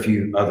 Here are a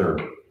few other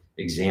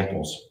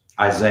examples.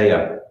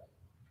 Isaiah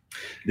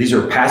These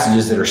are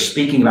passages that are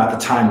speaking about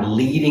the time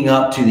leading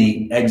up to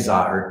the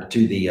exile, or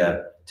to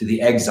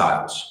the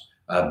exiles,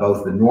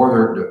 both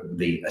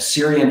the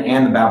Assyrian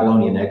and the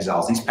Babylonian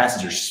exiles. These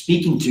passages are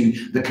speaking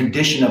to the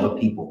condition of a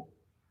people.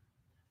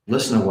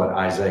 Listen to what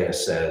Isaiah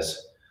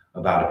says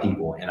about a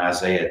people in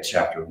Isaiah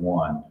chapter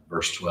 1,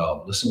 verse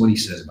 12. Listen to what he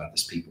says about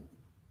this people.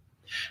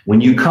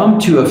 When you come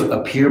to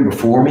appear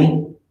before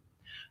me,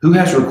 who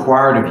has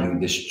required of you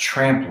this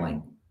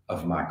trampling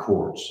of my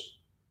courts?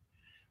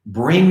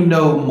 Bring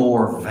no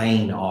more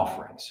vain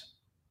offerings.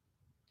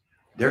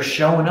 They're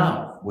showing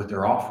up with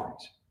their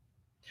offerings.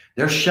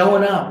 They're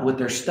showing up with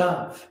their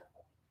stuff.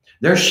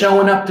 They're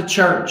showing up to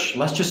church.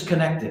 Let's just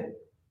connect it.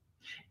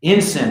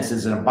 Incense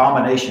is an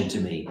abomination to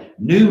me.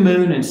 New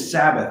moon and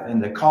Sabbath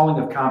and the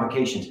calling of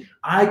convocations.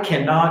 I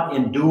cannot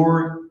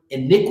endure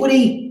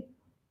iniquity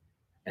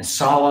and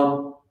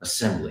solemn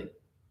assembly.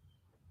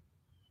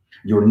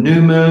 Your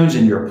new moons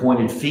and your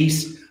appointed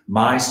feasts,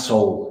 my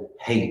soul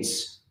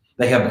hates.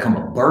 They have become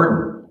a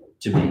burden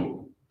to me.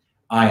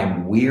 I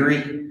am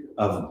weary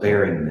of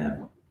bearing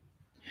them.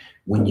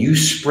 When you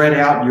spread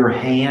out your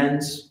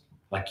hands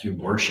like you're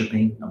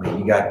worshiping, I mean,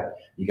 you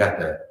got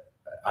the,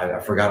 I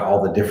forgot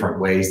all the different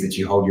ways that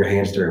you hold your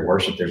hands during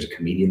worship. There's a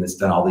comedian that's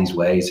done all these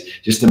ways.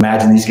 Just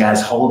imagine these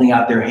guys holding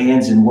out their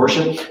hands in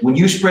worship. When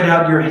you spread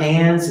out your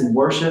hands in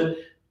worship,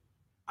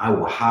 I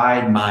will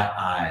hide my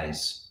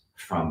eyes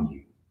from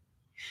you.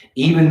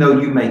 Even though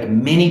you make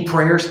many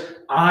prayers,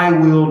 I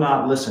will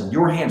not listen.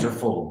 Your hands are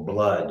full of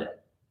blood.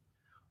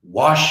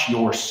 Wash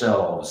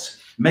yourselves.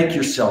 Make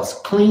yourselves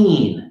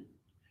clean.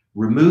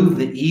 Remove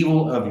the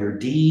evil of your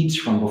deeds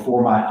from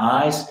before my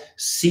eyes.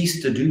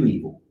 Cease to do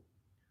evil.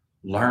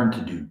 Learn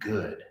to do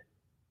good.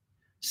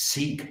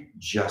 Seek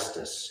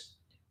justice.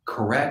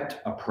 Correct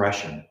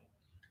oppression.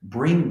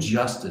 Bring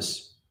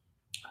justice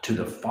to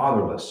the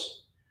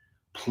fatherless.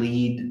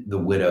 Plead the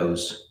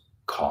widow's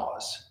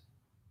cause.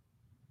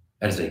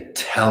 That is a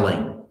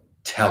telling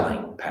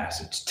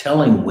passage,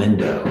 telling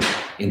window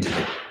into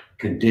the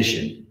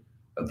condition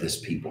of this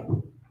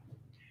people.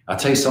 I'll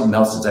tell you something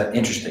else that's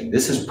interesting.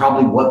 This is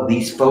probably what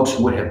these folks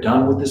would have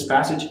done with this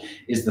passage,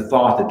 is the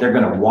thought that they're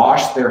going to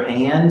wash their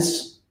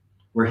hands,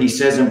 where he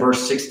says in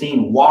verse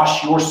 16,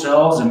 wash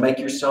yourselves and make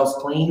yourselves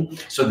clean.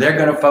 So they're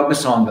going to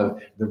focus on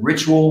the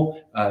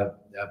ritual,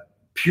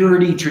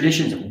 purity,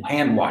 traditions of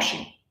hand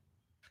washing.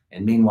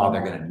 And meanwhile,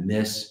 they're going to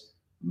miss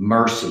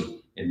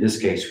mercy, in this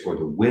case, for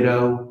the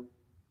widow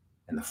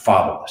and the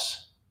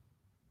fatherless.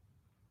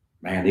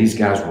 Man, these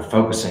guys were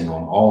focusing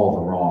on all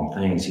the wrong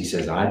things. He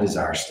says, I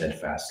desire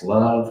steadfast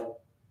love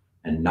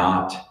and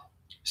not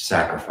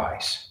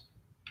sacrifice.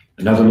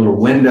 Another little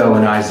window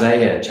in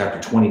Isaiah chapter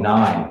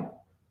 29,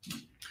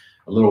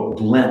 a little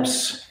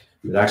glimpse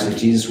that actually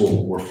Jesus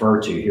will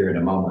refer to here in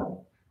a moment.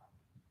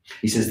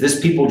 He says,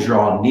 this people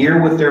draw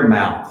near with their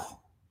mouth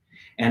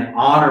and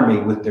honor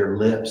me with their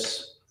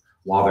lips,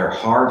 while their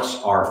hearts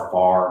are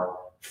far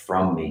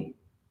from me.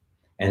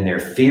 And their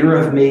fear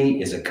of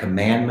me is a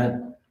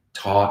commandment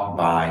taught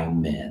by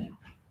men.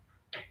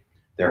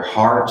 Their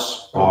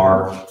hearts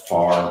are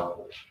far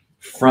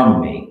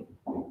from me.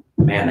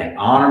 Man, they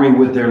honor me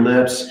with their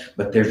lips,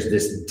 but there's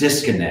this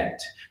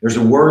disconnect. There's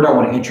a word I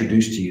want to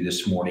introduce to you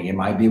this morning. It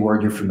might be a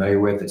word you're familiar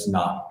with. It's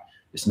not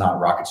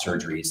rocket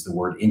surgery. It's the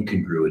word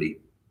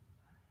incongruity.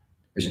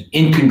 There's an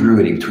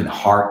incongruity between the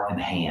heart and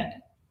the hand,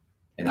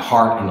 and the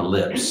heart and the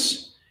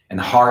lips, and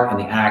the heart and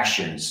the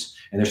actions.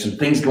 And there's some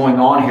things going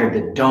on here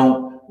that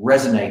don't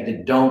resonate,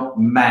 that don't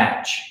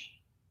match.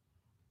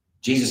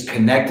 Jesus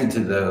connected to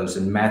those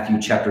in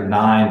Matthew chapter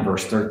 9,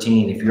 verse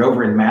 13. If you're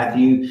over in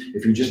Matthew,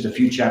 if you're just a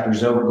few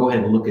chapters over, go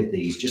ahead and look at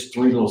these. Just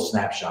three little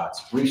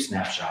snapshots, brief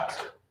snapshots.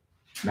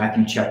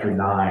 Matthew chapter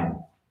 9,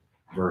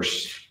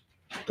 verse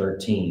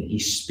 13. He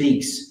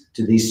speaks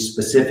to these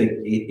specific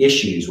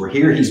issues where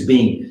here he's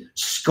being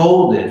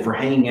scolded for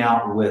hanging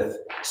out with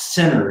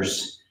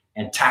sinners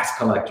and tax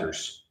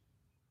collectors.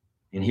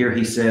 And here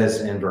he says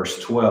in verse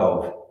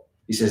 12,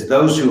 he says,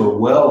 those who are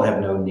well have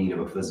no need of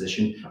a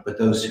physician, but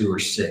those who are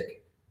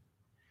sick.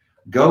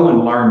 Go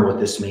and learn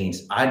what this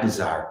means. I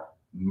desire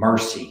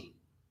mercy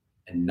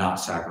and not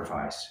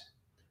sacrifice.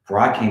 For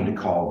I came to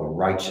call the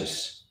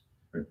righteous,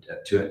 or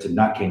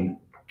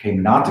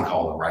came not to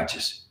call the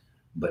righteous,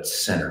 but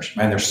sinners.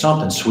 Man, there's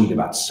something sweet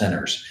about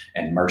sinners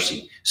and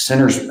mercy.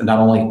 Sinners not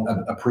only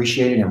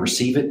appreciate it and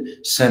receive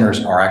it,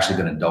 sinners are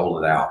actually going to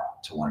dole it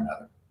out to one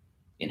another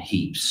in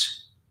heaps.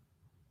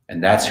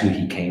 And that's who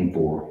he came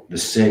for, the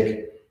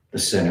sick, the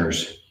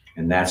sinners,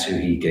 and that's who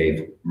he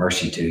gave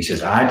mercy to. He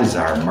says, I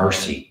desire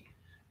mercy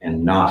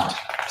and not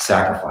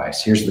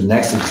sacrifice. Here's the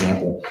next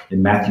example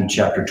in Matthew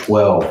chapter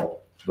 12,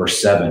 verse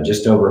 7,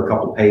 just over a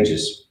couple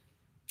pages.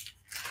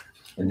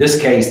 In this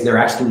case, they're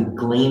actually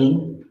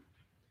gleaning.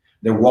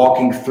 They're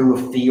walking through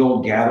a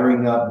field,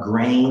 gathering up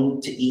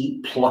grain to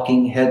eat,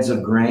 plucking heads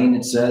of grain,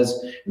 it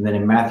says. And then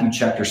in Matthew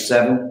chapter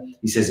 7,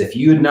 he says, if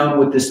you had known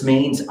what this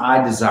means,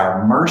 I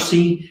desire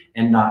mercy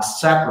and not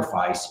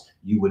sacrifice,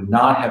 you would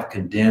not have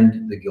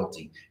condemned the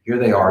guilty. Here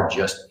they are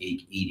just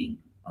eating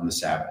on the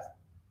Sabbath.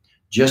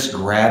 just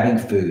grabbing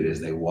food as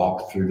they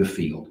walked through the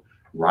field,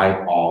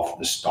 right off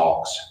the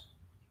stalks,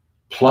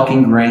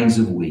 plucking grains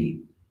of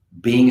wheat,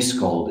 being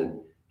scolded.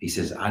 He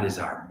says, I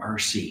desire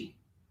mercy,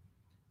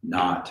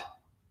 not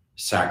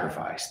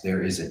sacrifice.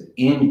 There is an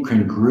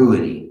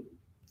incongruity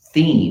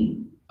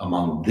theme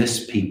among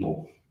this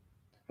people.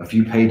 A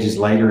few pages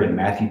later in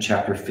Matthew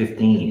chapter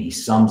 15, he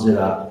sums it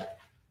up.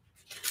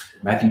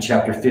 Matthew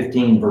chapter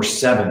 15, verse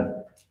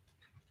 7.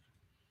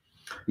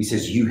 He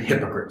says, you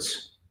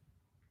hypocrites.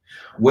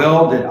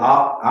 Well, did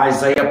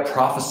Isaiah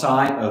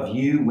prophesy of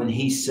you when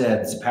he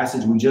said, this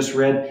passage we just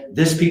read,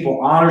 this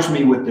people honors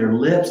me with their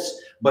lips,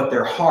 but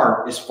their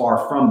heart is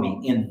far from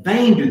me. In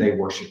vain do they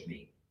worship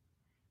me,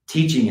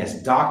 teaching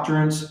as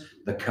doctrines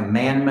the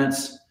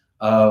commandments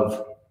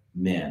of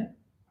men.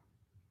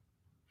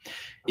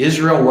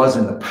 Israel was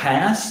in the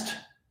past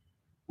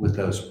with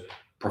those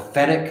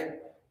prophetic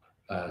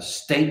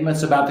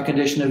statements about the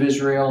condition of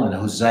Israel in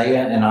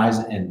Hosea and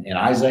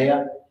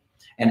Isaiah.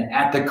 And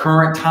at the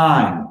current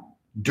time,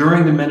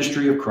 during the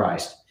ministry of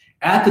Christ,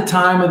 at the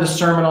time of the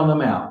Sermon on the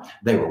Mount,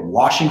 they were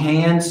washing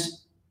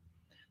hands.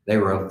 They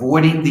were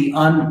avoiding the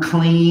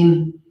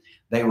unclean.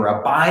 They were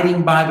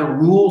abiding by the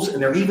rules,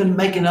 and they're even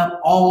making up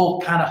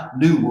all kind of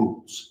new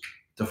rules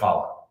to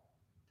follow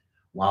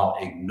while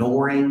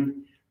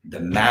ignoring the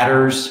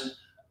matters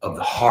of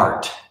the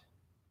heart.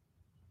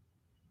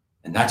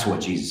 And that's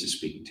what Jesus is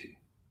speaking to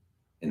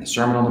in the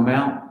Sermon on the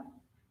Mount,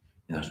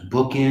 in those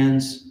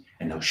bookends,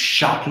 and those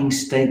shocking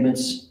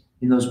statements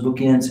in those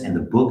bookends, and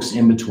the books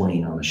in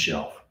between on the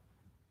shelf.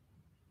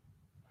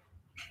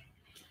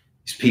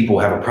 These people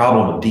have a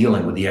problem of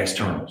dealing with the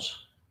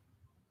externals.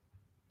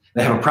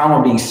 They have a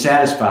problem being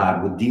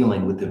satisfied with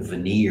dealing with the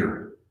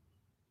veneer,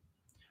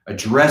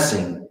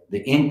 addressing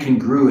the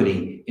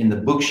incongruity in the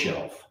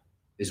bookshelf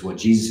is what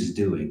Jesus is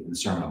doing in the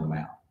Sermon on the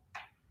Mount.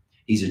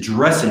 He's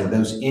addressing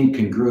those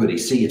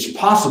incongruities. See, it's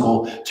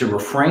possible to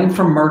refrain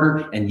from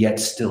murder and yet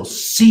still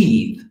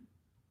seethe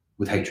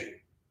with hatred.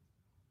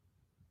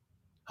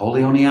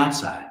 Holy on the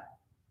outside.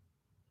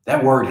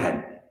 That word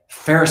had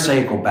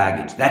Pharisaical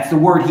baggage. That's the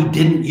word he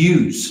didn't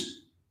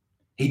use.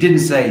 He didn't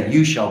say,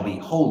 you shall be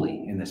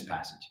holy in this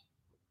passage.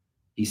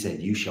 He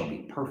said, you shall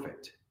be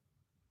perfect.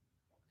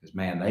 Because,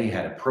 man, they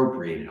had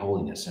appropriated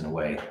holiness in a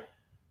way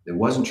that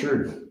wasn't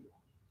true.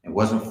 It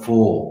wasn't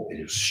full.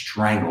 It was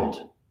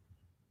strangled.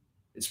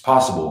 It's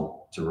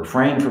possible to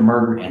refrain from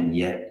murder and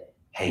yet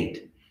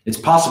hate. It's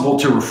possible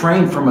to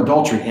refrain from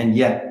adultery and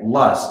yet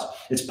lust.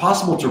 It's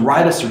possible to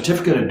write a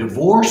certificate of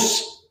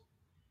divorce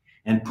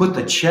and put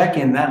the check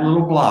in that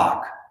little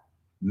block,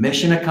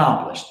 mission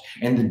accomplished,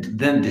 and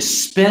then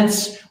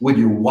dispense with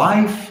your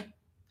wife,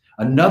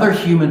 another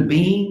human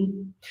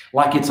being,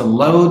 like it's a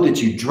load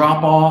that you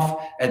drop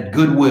off at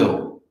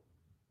Goodwill,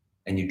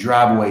 and you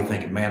drive away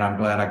thinking, man, I'm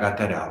glad I got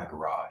that out of the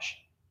garage.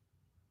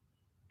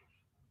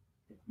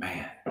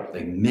 Man,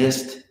 they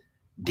missed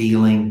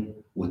dealing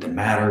with the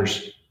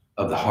matters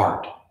of the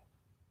heart.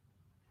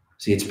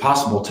 See, it's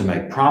possible to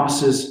make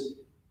promises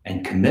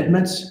and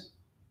commitments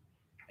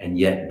and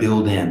yet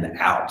build in the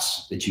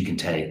outs that you can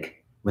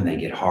take when they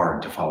get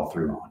hard to follow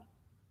through on.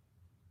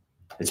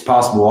 It's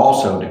possible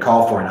also to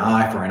call for an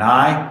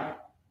eye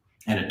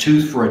and a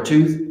tooth for a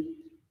tooth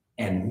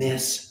and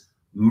miss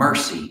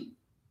mercy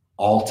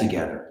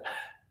altogether.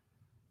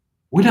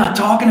 We're not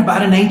talking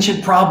about an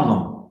ancient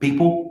problem,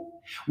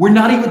 people. We're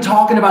not even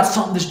talking about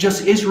something that's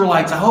just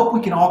Israelites. I hope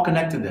we can all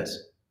connect to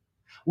this.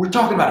 We're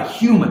talking about a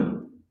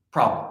human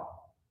problem.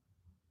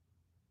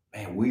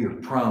 Man, we are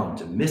prone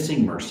to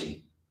missing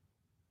mercy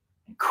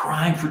and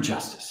crying for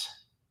justice.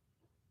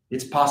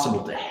 It's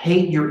possible to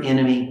hate your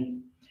enemy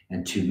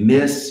and to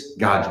miss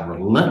God's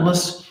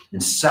relentless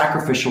and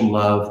sacrificial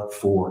love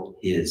for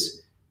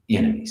his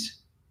enemies.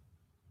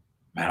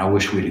 Man, I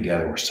wish we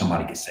together where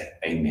somebody could say,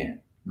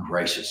 amen.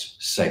 Gracious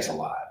sakes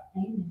alive.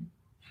 Amen.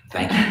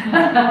 Thank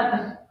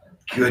you.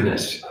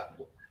 Goodness.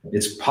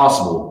 It's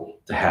possible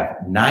to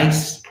have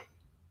nice,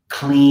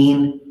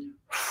 clean,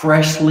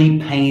 freshly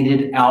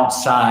painted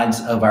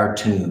outsides of our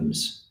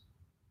tombs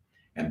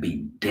and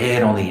be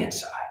dead on the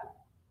inside.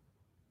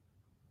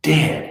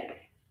 Dead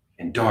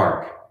and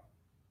dark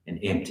and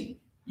empty.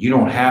 You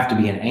don't have to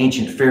be an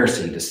ancient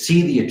Pharisee to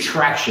see the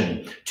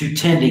attraction to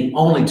tending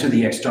only to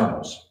the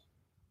externals.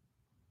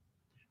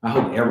 I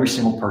hope every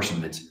single person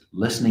that's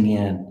listening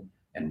in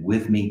and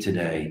with me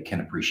today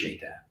can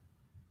appreciate that.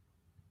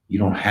 You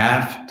don't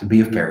have to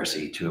be a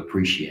Pharisee to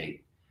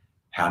appreciate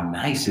how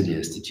nice it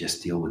is to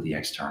just deal with the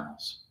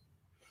externals.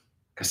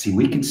 Because see,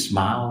 we can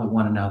smile at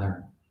one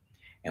another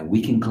and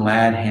we can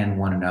glad hand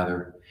one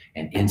another,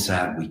 and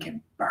inside we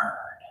can burn.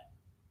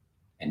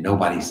 And none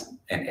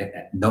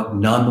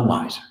the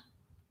wiser.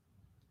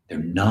 They're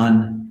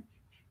none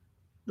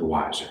the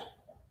wiser.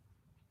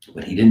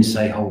 But he didn't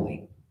say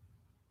holy.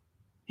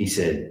 He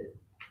said,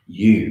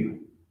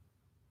 you,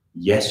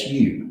 yes,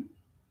 you,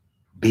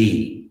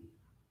 be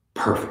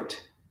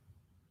perfect.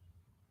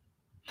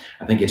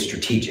 I think it's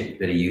strategic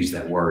that he used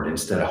that word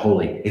instead of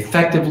holy.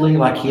 Effectively,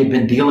 like he had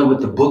been dealing with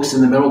the books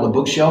in the middle of the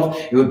bookshelf,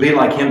 it would be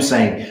like him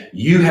saying,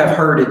 you have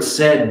heard it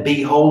said,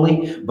 be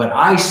holy, but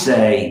I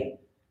say,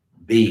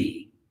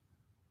 be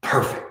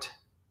perfect.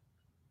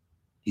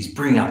 He's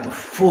bringing out the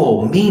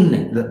full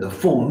meaning, the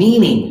full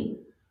meaning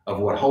of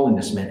what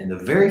holiness meant in the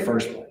very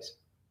first place.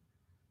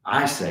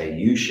 I say,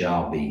 you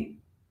shall be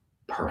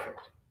perfect.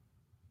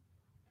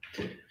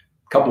 A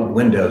couple of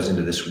windows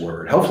into this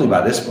word. Hopefully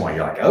by this point,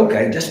 you're like,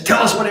 okay, just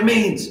tell us what it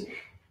means.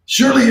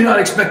 Surely you're not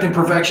expecting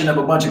perfection of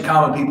a bunch of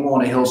common people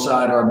on a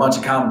hillside or a bunch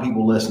of common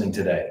people listening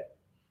today.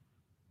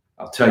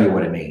 I'll tell you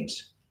what it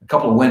means. A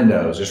couple of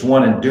windows. There's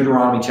one in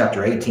Deuteronomy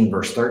chapter 18,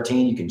 verse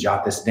 13. You can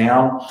jot this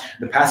down.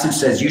 The passage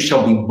says, you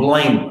shall be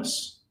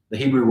blameless. The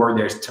Hebrew word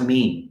there is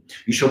tamim.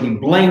 You shall be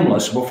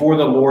blameless before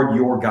the Lord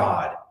your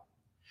God.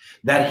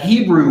 That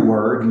Hebrew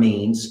word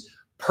means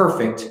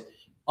perfect,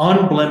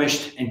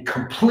 unblemished, and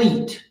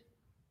complete.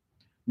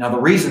 Now,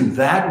 the reason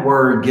that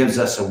word gives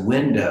us a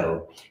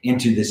window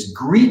into this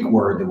Greek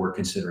word that we're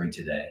considering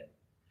today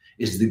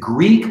is the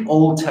Greek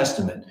Old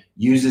Testament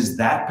uses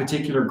that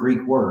particular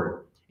Greek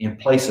word in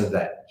place of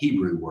that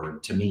Hebrew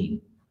word to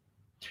mean.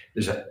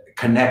 There's a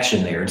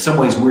connection there. In some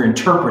ways, we're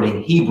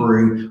interpreting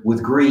Hebrew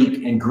with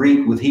Greek and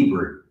Greek with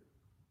Hebrew.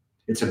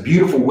 It's a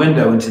beautiful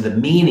window into the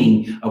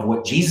meaning of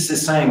what Jesus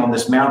is saying on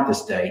this mount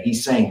this day.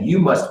 He's saying, you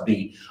must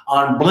be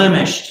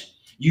unblemished.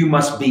 You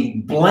must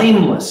be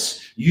blameless.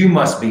 You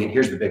must be, and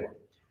here's the big one,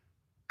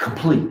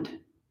 complete.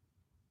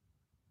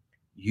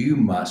 You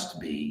must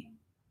be,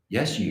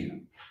 yes,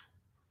 you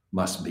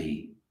must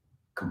be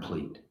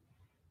complete.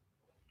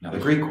 Now, the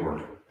Greek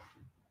word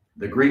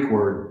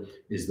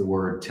is the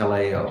word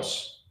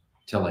teleos,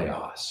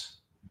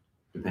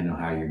 depending on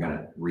how you're going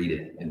to read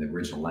it in the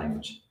original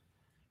language.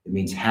 It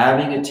means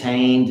having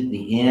attained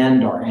the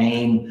end or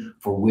aim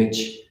for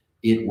which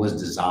it was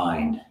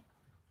designed.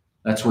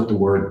 That's what the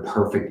word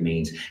perfect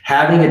means.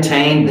 Having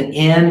attained the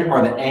end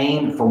or the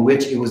aim for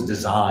which it was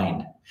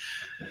designed.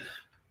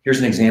 Here's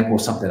an example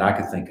of something I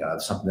could think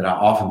of, something that I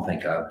often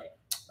think of.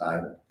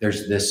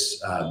 There's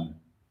this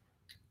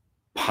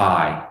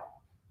pie.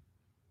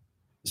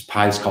 This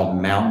pie is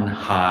called Mountain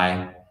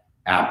High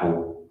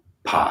Apple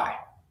Pie.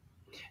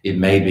 It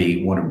may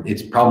be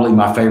it's probably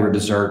my favorite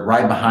dessert.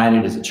 Right behind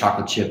it is a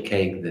chocolate chip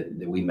cake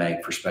that we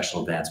make for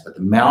special events. But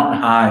the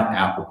Mountain High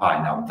Apple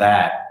Pie, now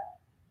that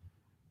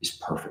is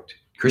perfect.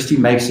 Christy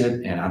makes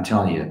it, and I'm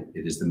telling you,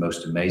 it is the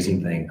most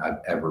amazing thing I've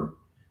ever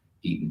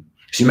eaten.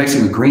 She makes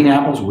it with green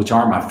apples, which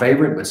aren't my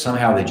favorite, but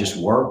somehow they just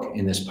work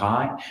in this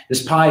pie.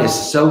 This pie is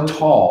so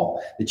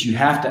tall that you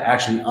have to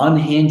actually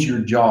unhinge your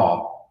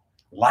jaw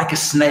like a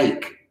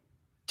snake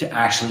to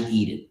actually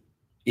eat it.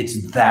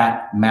 It's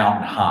that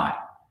mountain high.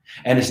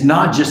 And it's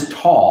not just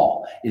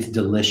tall, it's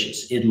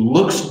delicious. It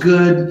looks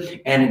good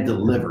and it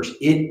delivers.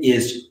 It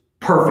is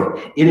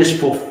perfect. It is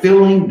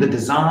fulfilling the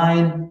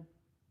design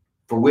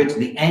for which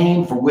the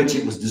aim for which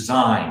it was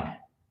designed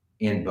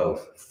in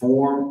both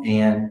form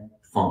and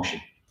function.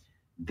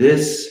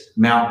 This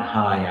mountain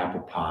high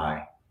apple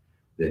pie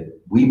that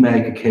we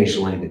make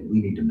occasionally, that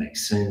we need to make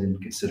soon,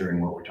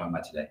 considering what we're talking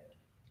about today,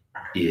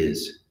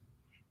 is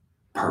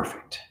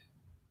perfect.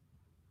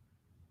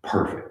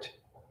 Perfect.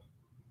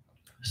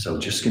 So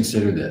just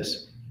consider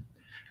this.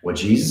 What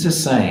Jesus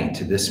is saying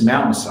to this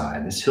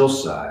mountainside, this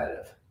hillside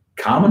of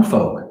common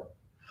folk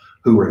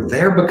who are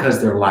there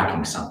because they're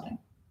lacking something.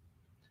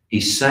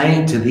 He's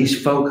saying to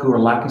these folk who are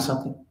lacking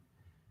something,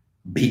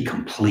 be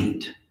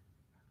complete.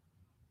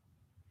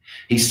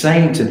 He's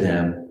saying to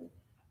them,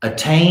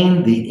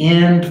 attain the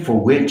end for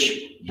which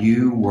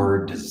you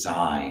were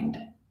designed.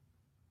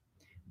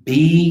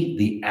 Be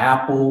the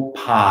apple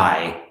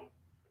pie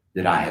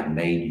that I have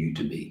made you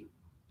to be.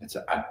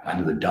 I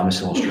know the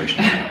dumbest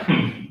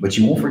illustration, but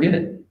you won't forget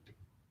it.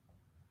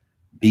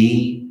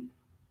 Be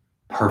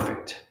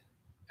perfect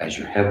as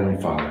your heavenly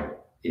Father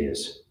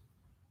is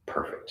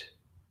perfect.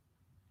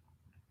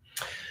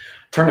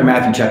 Turn to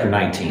Matthew chapter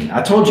 19.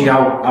 I told you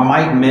I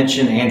might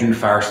mention Andrew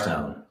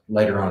Firestone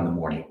later on in the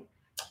morning.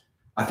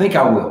 I think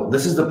I will.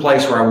 This is the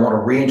place where I want to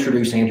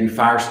reintroduce Andrew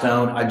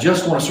Firestone. I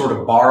just want to sort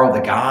of borrow the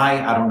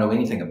guy. I don't know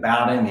anything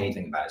about him,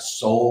 anything about his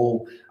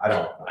soul. I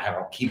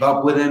don't keep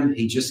up with him.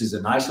 He just is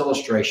a nice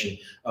illustration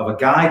of a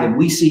guy that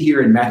we see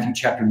here in Matthew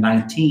chapter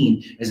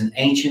 19 as an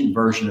ancient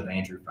version of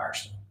Andrew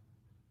Firestone.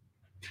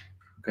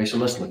 Okay, so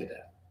let's look at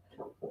that.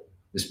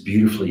 This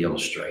beautifully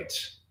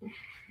illustrates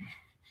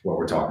what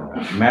we're talking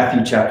about.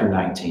 Matthew chapter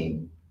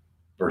 19,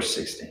 verse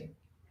 16.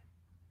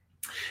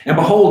 And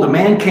behold, a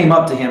man came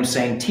up to him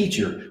saying,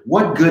 Teacher,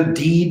 what good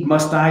deed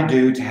must I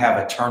do to have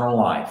eternal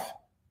life?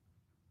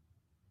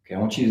 Okay, I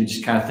want you to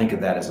just kind of think of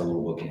that as a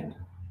little bookend.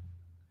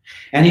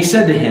 And he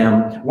said to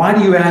him, Why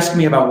do you ask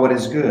me about what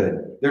is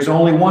good? There's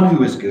only one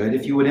who is good.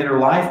 If you would enter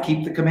life,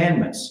 keep the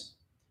commandments.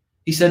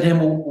 He said to him,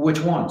 well,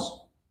 which ones?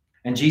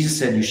 And Jesus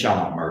said, You shall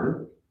not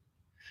murder.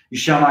 You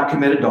shall not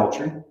commit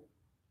adultery.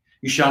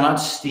 You shall not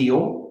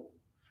steal.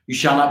 You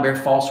shall not bear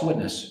false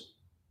witness.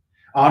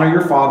 Honor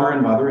your father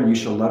and mother, and you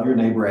shall love your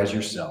neighbor as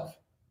yourself.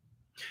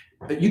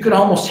 But you could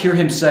almost hear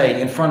him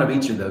say in front of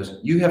each of those,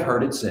 you have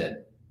heard it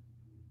said.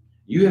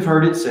 You have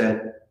heard it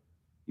said,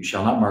 you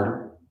shall not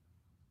murder.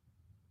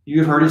 You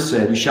have heard it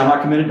said, you shall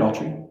not commit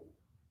adultery.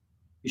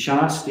 You shall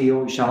not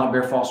steal. You shall not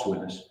bear false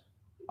witness.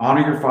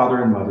 Honor your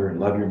father and mother and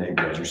love your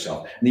neighbor as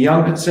yourself. And the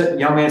young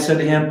man said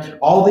to him,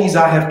 all these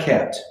I have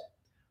kept.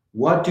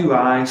 What do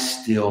I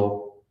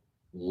still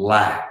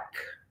lack?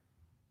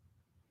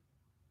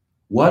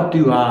 What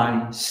do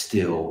I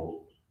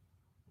still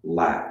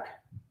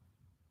lack?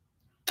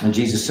 And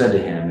Jesus said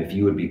to him, if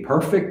you would be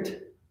perfect,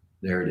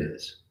 there it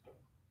is.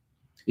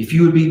 If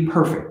you would be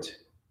perfect,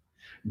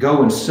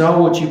 go and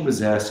sell what you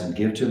possess and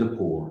give to the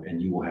poor,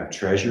 and you will have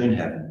treasure in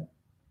heaven.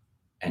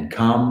 And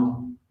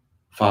come,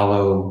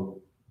 follow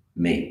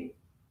me.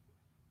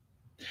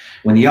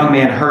 When the young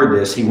man heard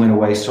this, he went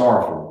away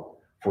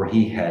sorrowful, for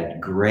he had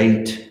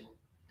great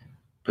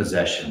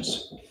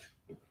possessions.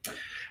 I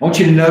want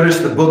you to notice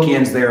the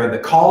bookends there, the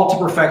call to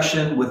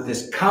perfection with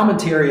this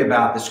commentary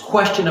about this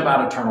question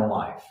about eternal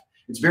life.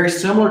 It's very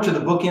similar to the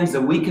bookends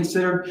that we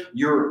considered.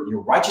 Your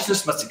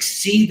righteousness must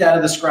exceed that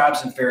of the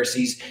scribes and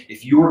Pharisees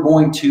if you are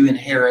going to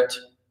inherit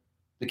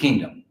the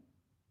kingdom.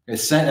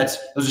 Those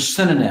are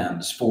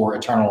synonyms for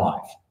eternal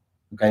life.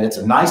 Okay, that's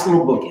a nice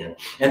little bookend.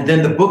 And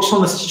then the books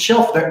on the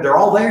shelf, they're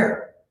all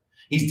there.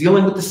 He's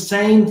dealing with the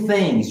same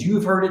things.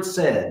 You've heard it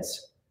said.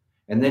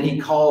 And then he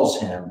calls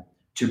him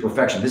to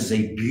perfection. This is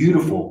a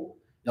beautiful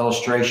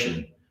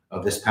illustration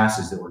of this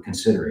passage that we're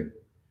considering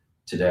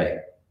today.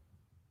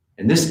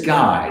 And this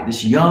guy,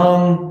 this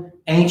young,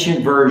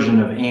 ancient version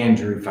of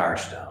Andrew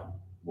Firestone,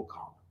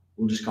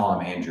 we'll just call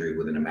him Andrew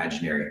with an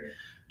imaginary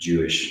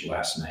Jewish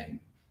last name.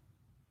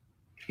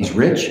 He's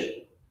rich.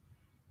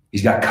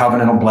 He's got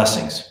covenantal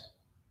blessings.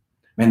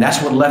 Man,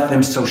 that's what left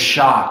them so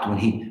shocked when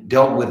he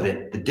dealt with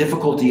it, the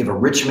difficulty of a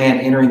rich man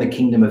entering the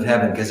kingdom of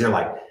heaven, because they're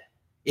like,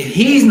 if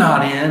he's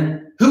not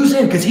in, who's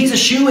in? Because he's a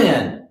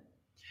shoe-in.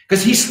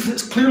 Because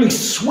he's clearly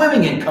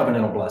swimming in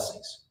covenantal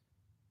blessings.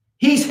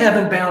 He's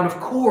heaven-bound, of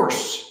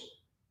course.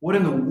 What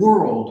in the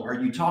world are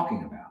you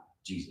talking about,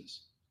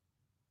 Jesus?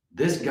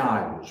 This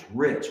guy was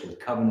rich with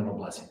covenantal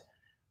blessing.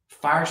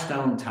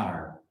 Firestone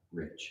tire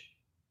rich.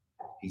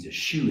 He's a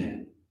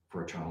shoe-in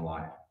for eternal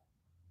life.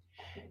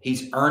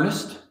 He's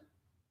earnest.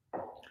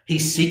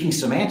 He's seeking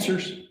some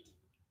answers.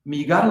 I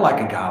mean, you got to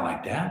like a guy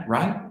like that,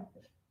 right?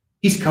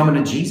 He's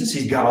coming to Jesus.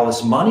 He's got all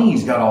this money.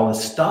 He's got all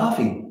this stuff.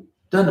 He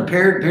doesn't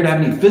appear to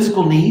have any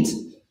physical needs.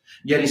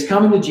 Yet he's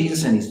coming to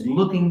Jesus and he's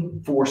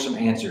looking for some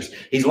answers.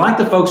 He's like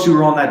the folks who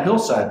were on that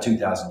hillside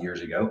 2,000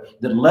 years ago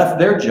that left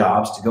their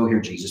jobs to go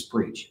hear Jesus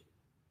preach.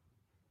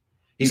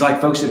 He's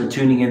like folks that are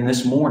tuning in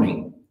this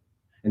morning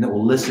and that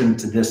will listen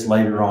to this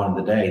later on in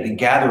the day, that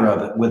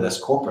gather with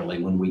us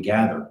corporately when we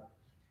gather,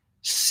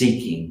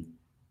 seeking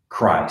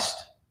Christ,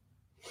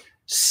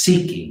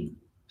 seeking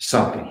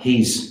something.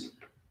 He's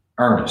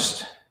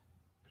earnest.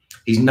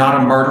 He's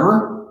not a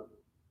murderer.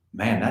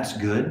 Man, that's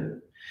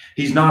good.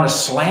 He's not a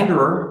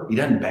slanderer. He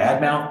doesn't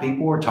badmouth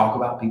people or talk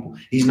about people.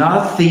 He's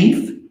not a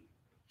thief.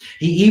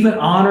 He even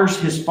honors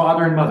his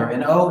father and mother.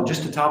 And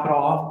just to top it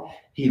all off,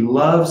 he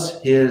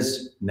loves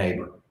his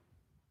neighbor.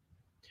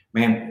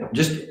 Man,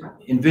 just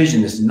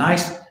envision this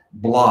nice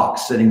block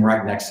sitting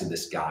right next to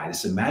this guy,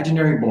 this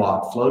imaginary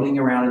block floating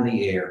around in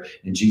the air.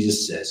 And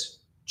Jesus says,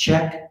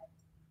 check.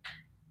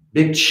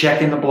 Big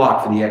check in the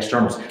block for the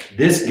externals.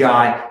 This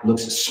guy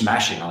looks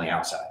smashing on the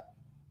outside.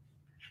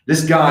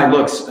 This guy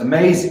looks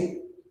amazing.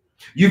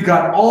 You've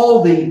got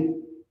all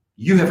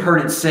you have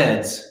heard it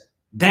said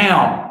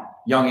down,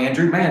 young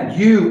Andrew. Man,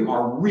 you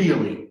are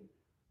really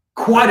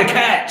quite a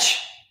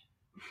catch.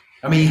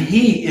 I mean,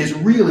 he is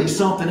really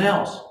something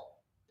else.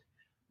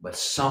 But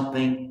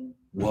something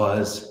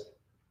was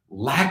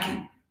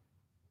lacking.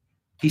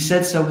 He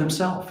said so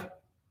himself.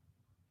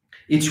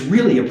 It's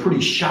really a pretty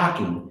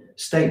shocking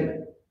statement.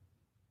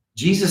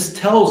 Jesus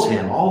tells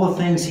him all the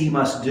things he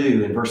must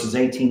do in verses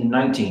 18 and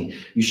 19.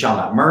 You shall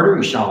not murder.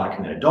 You shall not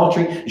commit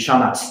adultery. You shall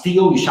not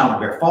steal. You shall not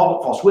bear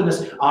false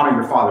witness.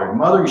 Honor your father and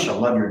mother. You shall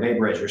love your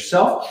neighbor as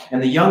yourself.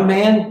 And the young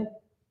man,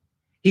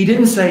 he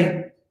didn't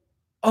say,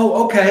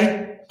 oh,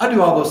 okay, I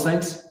do all those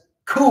things.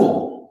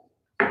 Cool.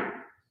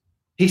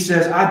 He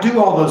says, I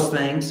do all those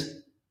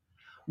things.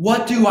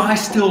 What do I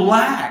still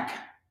lack?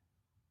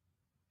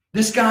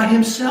 This guy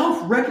himself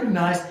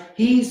recognized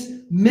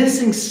he's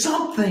missing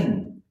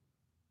something.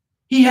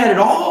 He had it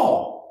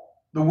all,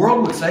 the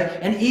world would say,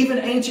 and even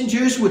ancient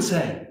Jews would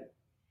say.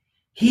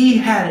 He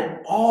had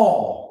it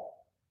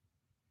all.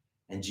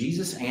 And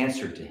Jesus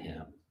answered to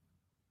him,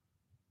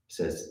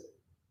 says,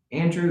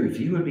 Andrew, if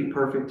you would be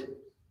perfect,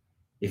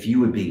 if you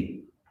would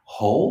be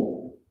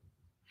whole,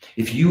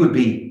 if you would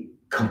be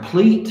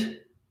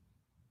complete,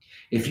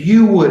 if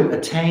you would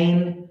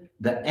attain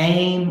the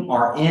aim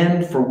or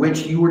end for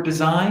which you were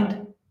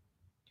designed,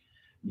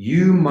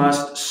 you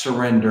must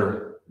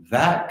surrender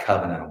that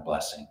covenantal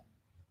blessing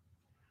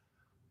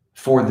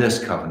for this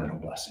covenantal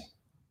blessing.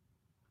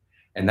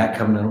 And that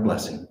covenantal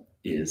blessing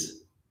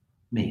is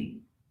me.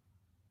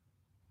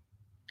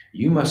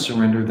 You must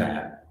surrender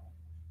that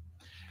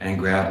and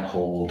grab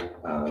hold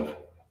of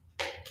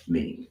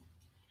me.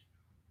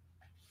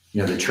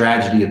 You know, the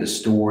tragedy of the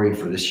story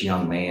for this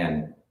young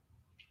man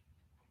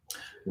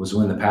was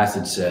when the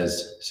passage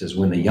says,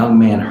 when the young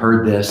man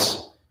heard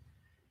this,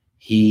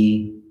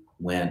 he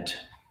went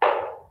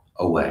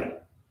away.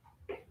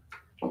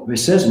 It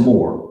says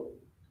more.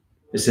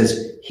 It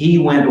says, he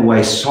went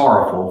away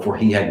sorrowful, for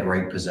he had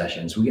great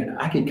possessions.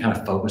 I could kind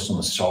of focus on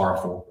the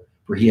sorrowful,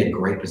 for he had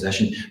great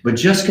possession. But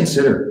just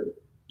consider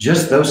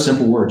just those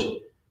simple words.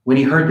 When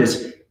he heard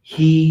this,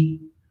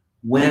 he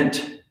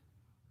went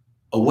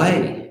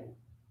away.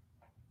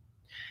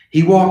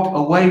 He walked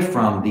away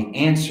from the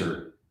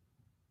answer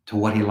to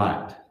what he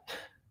lacked.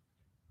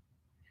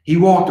 He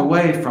walked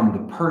away from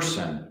the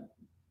person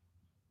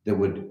that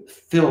would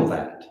fill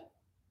that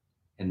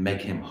and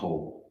make him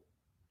whole.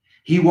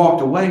 He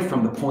walked away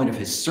from the point of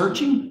his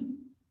searching,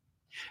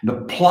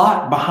 the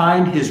plot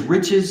behind his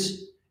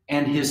riches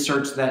and his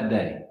search that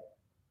day.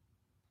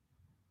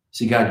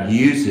 See, God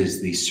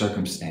uses these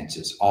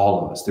circumstances,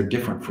 all of us. They're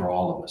different for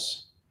all of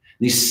us.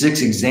 These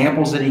 6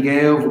 examples that he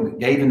gave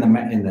in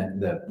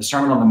the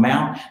Sermon on the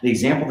Mount, the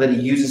example that he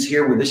uses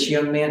here with this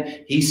young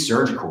man, he's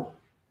surgical.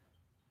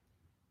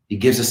 He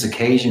gives us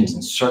occasions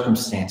and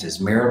circumstances,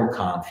 marital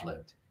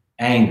conflict,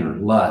 anger,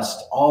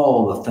 lust,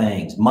 all the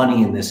things,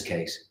 money in this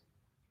case,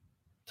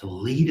 to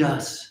lead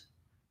us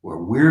where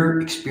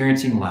we're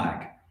experiencing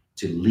lack,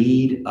 to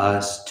lead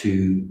us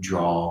to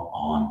draw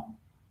on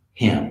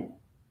him.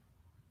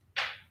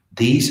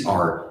 These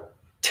are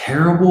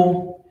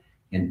terrible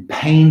and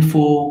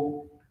painful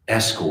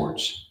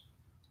escorts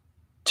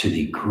to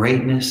the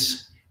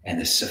greatness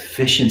and the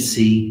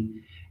sufficiency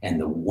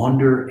and the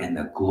wonder and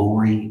the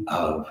glory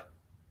of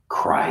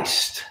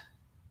Christ.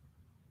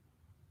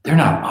 They're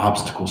not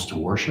obstacles to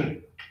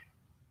worship.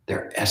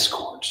 They're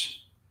escorts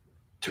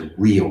to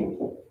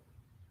real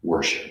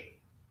worship.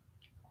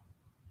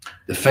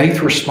 The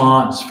faith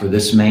response for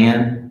this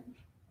man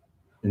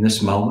in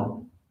this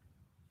moment,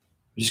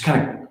 just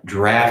kind of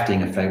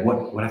drafting a faith,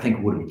 what I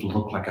think would have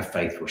looked like a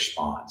faith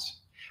response.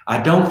 I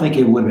don't think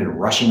it would have been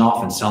rushing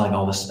off and selling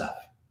all this stuff.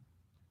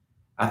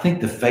 I think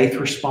the faith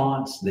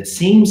response that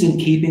seems in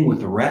keeping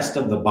with the rest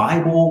of the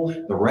Bible,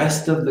 the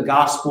rest of the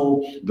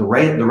gospel, the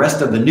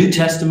rest of the New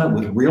Testament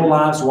with real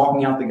lives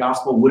walking out the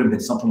gospel would have been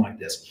something like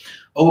this.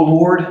 Oh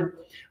Lord,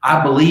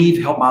 I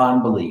believe, help my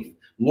unbelief.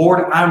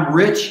 Lord, I'm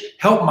rich,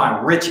 help my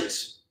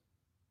riches.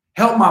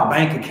 Help my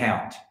bank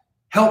account.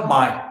 Help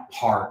my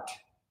heart.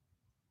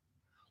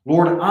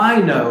 Lord,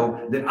 I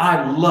know that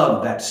I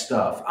love that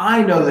stuff.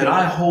 I know that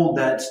I hold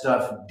that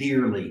stuff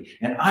dearly,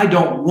 and I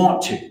don't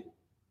want to.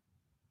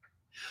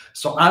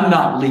 So I'm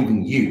not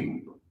leaving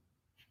you.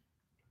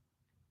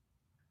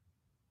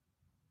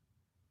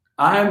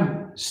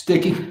 I'm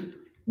sticking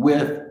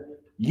with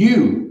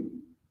you.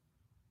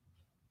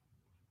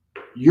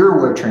 You're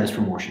where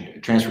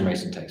transformation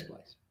takes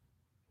place.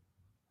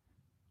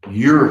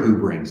 You're who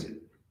brings it.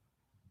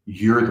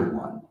 You're the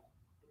one.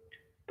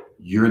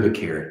 You're the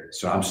carrot.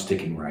 So I'm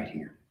sticking right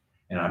here.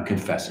 And I'm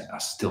confessing, I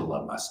still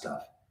love my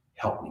stuff.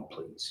 Help me,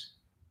 please.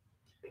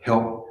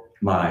 Help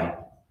my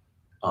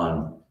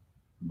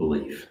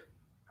unbelief.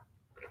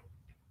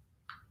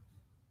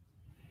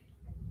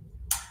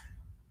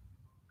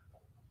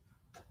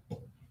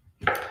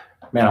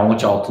 Man, I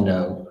want y'all to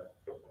know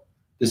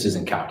this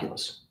isn't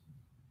calculus.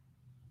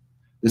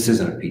 This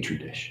isn't a petri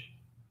dish.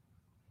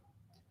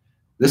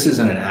 This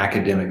isn't an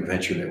academic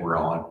venture that we're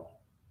on.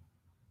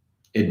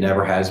 It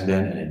never has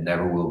been and it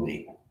never will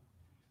be.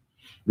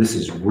 This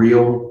is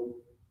real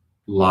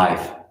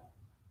life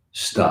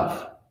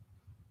stuff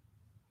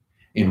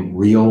in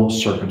real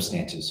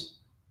circumstances,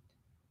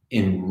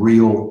 in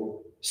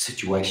real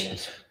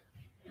situations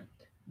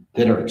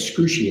that are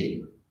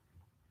excruciating.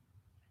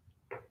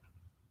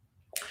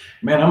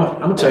 Man, I'm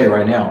going to tell you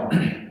right now,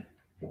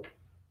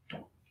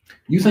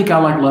 you think I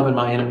like loving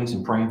my enemies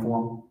and praying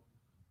for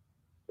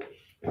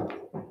them?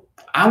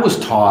 I was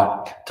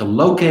taught to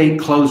locate,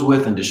 close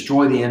with, and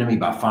destroy the enemy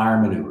by fire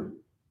and maneuver.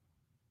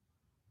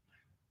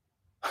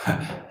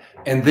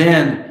 And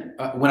then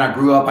when I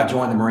grew up, I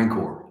joined the Marine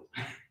Corps.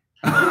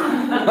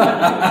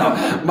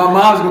 My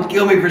mom's going to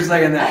kill me for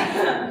saying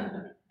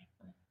that.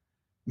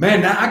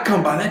 Man, now I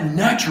come by that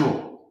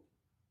natural.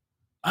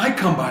 I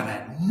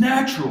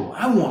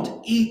want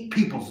to eat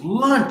people's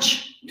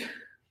lunch.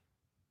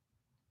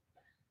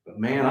 But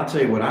man, I'll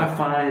tell you what I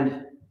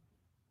find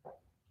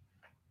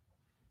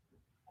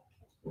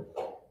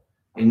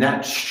in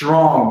that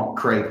strong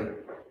craving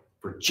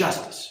for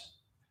justice,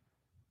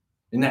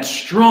 in that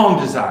strong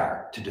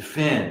desire to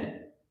defend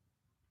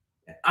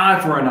an eye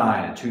for an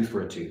eye and a tooth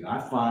for a tooth, I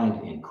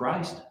find in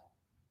Christ,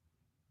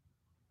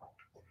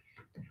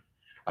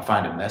 I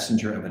find a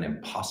messenger of an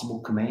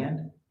impossible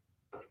command,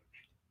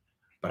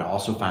 but I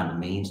also find the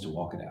means to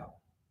walk it out.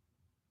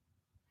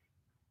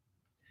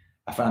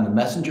 I find the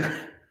messenger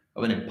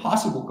of an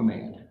impossible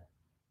command,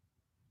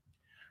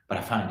 but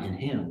I find in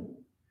him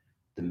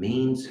the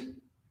means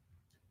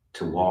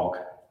to walk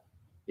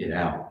it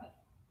out.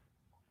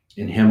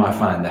 In him I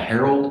find the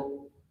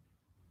herald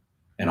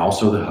and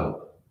also the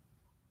hope.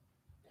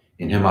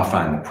 In him I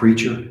find the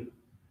preacher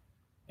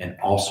and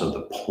also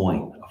the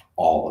point of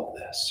all of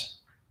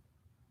this.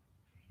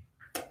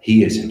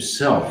 He is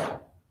himself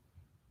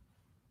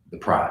the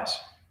prize.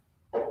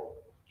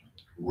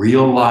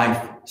 Real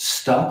life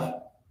stuff,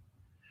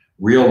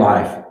 real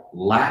life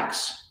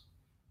lacks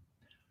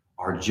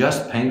are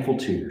just painful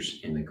tears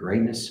in the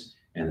greatness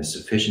and the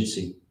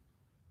sufficiency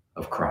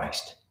of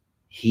Christ.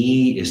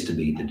 He is to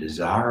be the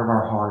desire of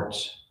our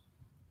hearts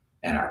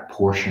and our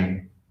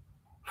portion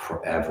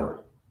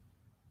forever.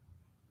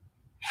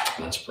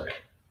 Let's pray.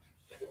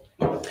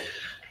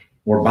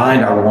 Lord,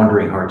 bind our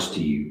wandering hearts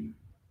to you.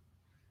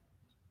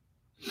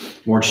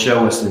 Lord,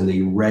 show us in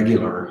the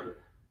regular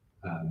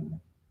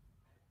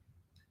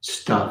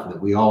stuff that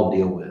we all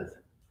deal with,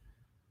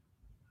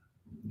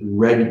 the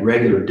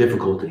regular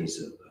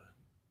difficulties of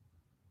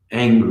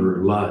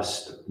anger,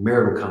 lust,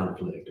 marital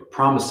conflict, or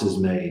promises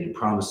made and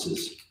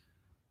promises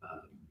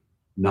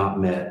not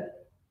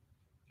met,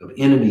 of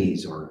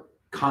enemies or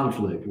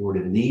conflict. Lord,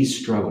 in these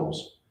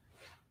struggles,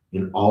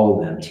 in all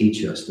of them,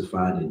 teach us to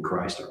find in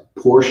Christ our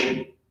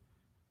portion.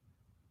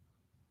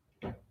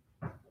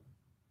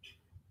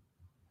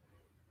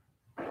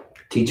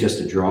 Teach us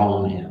to draw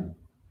on him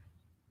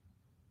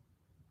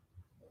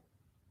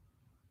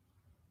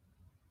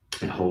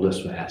and hold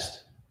us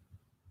fast.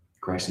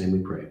 In Christ's name we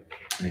pray.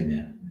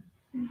 Amen.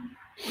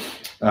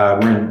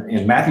 We're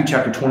in Matthew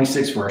chapter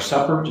 26 for our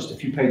supper, just a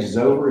few pages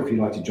over. If you'd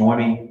like to join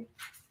me,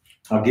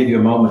 I'll give you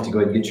a moment to go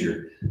ahead and get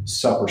your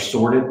supper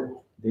sorted.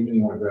 Daniel,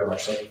 you want to grab our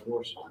supper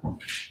for us?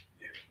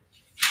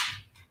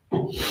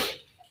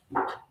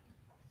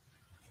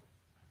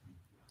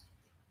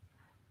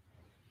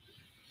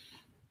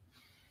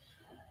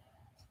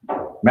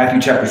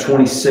 Matthew chapter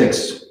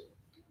 26,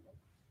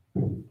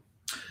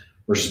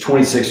 verses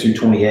 26 through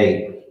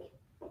 28.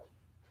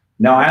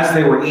 Now, as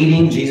they were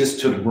eating,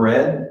 Jesus took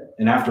bread,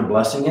 and after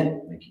blessing it,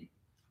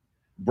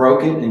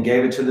 broke it and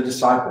gave it to the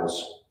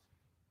disciples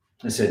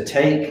and said,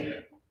 "Take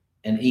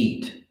and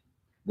eat.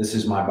 This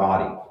is my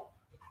body."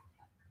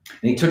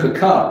 And he took a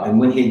cup, and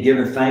when he had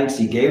given thanks,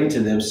 he gave it to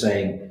them,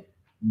 saying,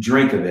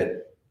 "Drink of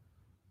it,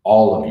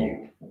 all of you.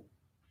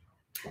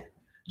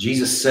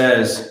 Jesus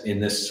says in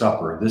this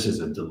supper, this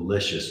is a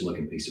delicious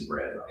looking piece of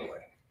bread, by the way.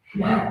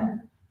 Wow.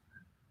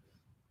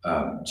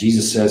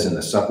 Jesus says in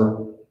the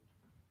supper,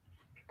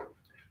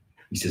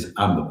 he says,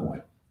 I'm the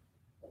point.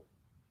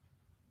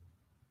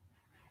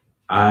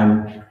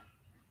 I'm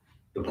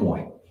the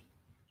point.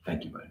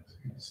 Thank you, buddy.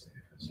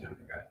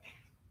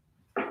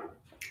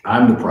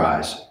 I'm the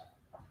prize.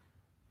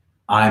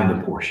 I'm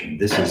the portion.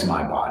 This is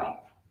my body.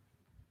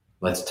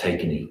 Let's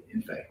take and eat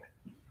in faith.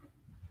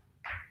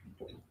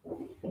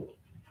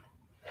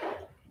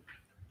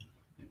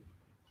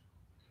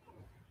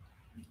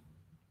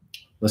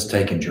 Let's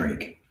take and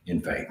drink in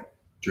faith.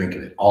 Drink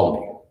of it, all of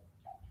you.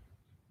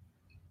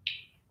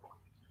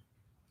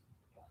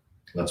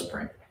 Let's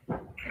pray.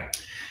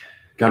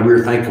 God, we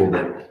are thankful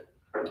that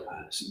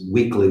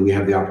weekly we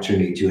have the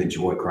opportunity to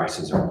enjoy Christ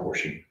as our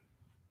portion.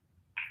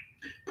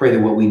 Pray that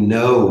what we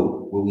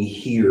know, what we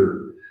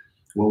hear,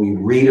 what we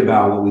read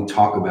about, what we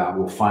talk about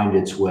will find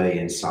its way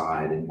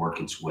inside and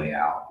work its way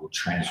out, will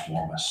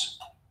transform us.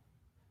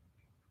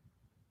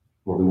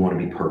 Lord, we want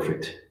to be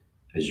perfect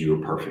as you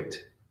are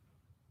perfect.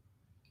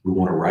 We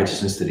want a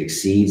righteousness that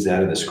exceeds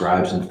that of the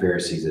scribes and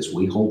Pharisees as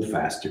we hold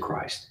fast to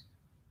Christ.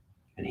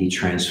 And he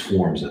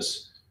transforms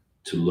us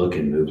to look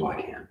and move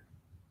like him.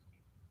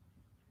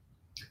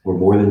 Or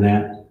more than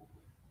that,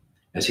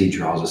 as he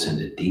draws us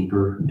into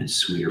deeper and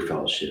sweeter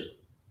fellowship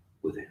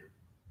with him.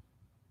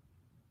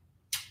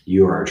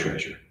 You are our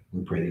treasure.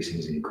 We pray these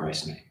things in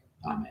Christ's name.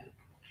 Amen.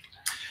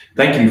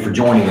 Thank you for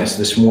joining us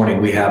this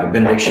morning. We have a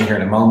benediction here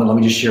in a moment. Let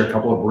me just share a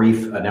couple of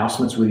brief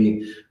announcements with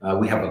you.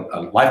 We have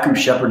a Life Group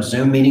Shepherd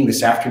Zoom meeting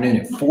this afternoon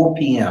at 4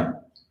 p.m.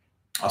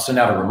 I'll send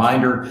out a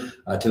reminder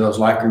to those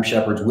Life Group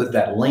Shepherds with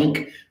that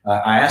link.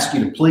 I ask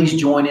you to please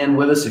join in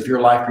with us if you're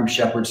a Life Group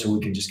Shepherd so we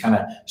can just kind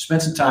of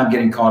spend some time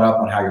getting caught up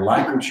on how your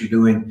Life Groups are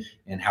doing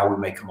and how we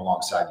may come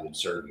alongside you and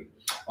serve you.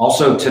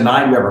 Also,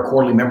 tonight we have our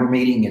quarterly member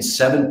meeting at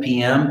 7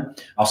 p.m.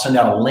 I'll send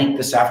out a link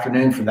this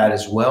afternoon for that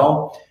as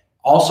well.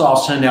 Also, I'll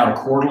send out a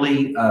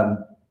quarterly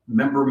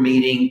member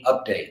meeting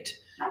update.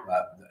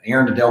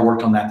 Erin Adele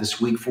worked on that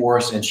this week for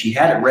us, and she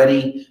had it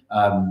ready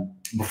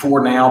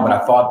before now, but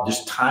I thought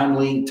just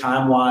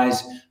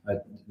time-wise,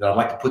 that I'd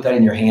like to put that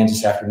in your hands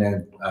this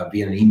afternoon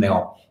via an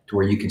email to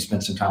where you can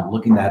spend some time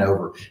looking that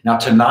over. Now,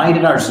 tonight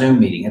at our Zoom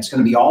meeting, it's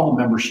going to be all the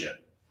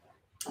membership.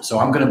 So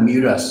I'm going to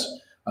mute us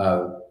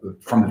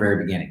from the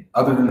very beginning,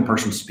 other than the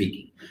person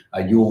speaking.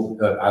 I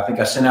think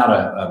I sent out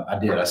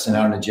I sent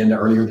out an agenda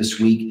earlier this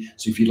week.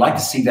 So if you'd like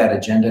to see that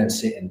agenda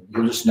and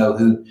you'll just know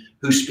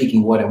who's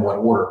speaking what in what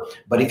order.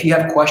 But if you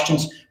have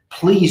questions,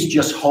 please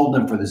just hold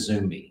them for the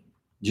Zoom meeting.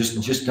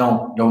 Just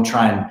don't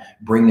try and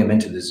bring them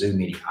into the Zoom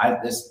meeting. I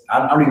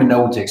don't even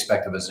know what to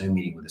expect of a Zoom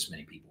meeting with this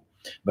many people.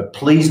 But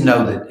please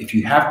know that if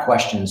you have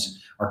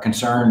questions or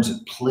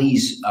concerns,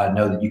 please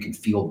know that you can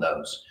field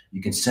those.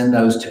 You can send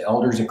those to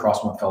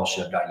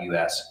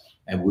elders@crosspointfellowship.us.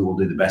 And we will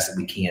do the best that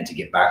we can to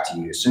get back to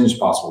you as soon as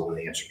possible with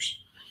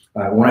answers.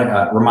 I want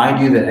to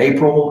remind you that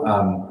April,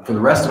 for the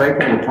rest of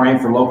April, we're praying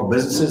for local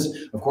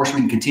businesses. Of course,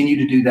 we can continue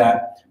to do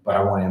that, but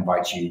I want to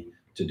invite you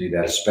to do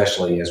that,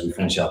 especially as we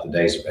finish out the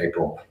days of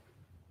April.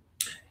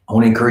 I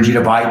want to encourage you to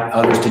invite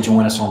others to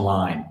join us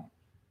online.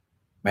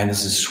 Man,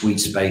 this is a sweet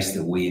space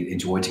that we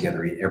enjoy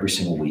together every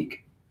single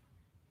week.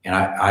 And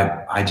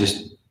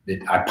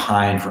I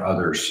pine for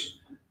others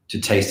to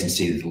taste and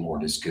see that the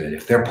Lord is good.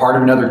 If they're part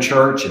of another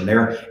church and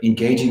they're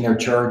engaging their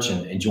church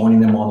and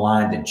joining them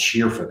online, then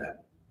cheer for them.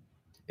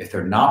 If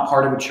they're not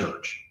part of a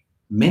church,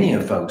 many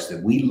of folks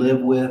that we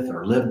live with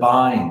or live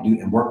by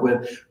and work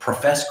with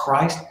profess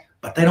Christ,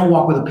 but they don't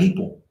walk with the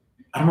people.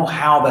 I don't know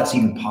how that's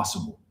even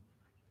possible.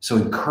 So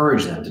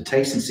encourage them to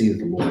taste and see that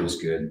the Lord is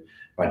good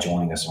by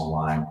joining us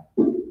online.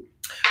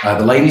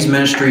 The ladies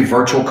ministry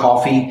virtual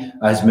coffee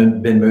has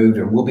been moved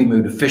or will be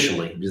moved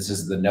officially. This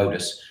is the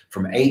notice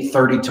from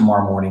 8:30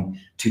 tomorrow morning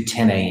to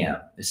 10 a.m.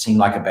 It seemed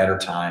like a better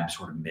time,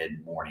 sort of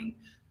mid-morning,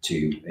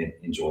 to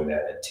enjoy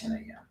that at 10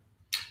 a.m.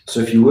 So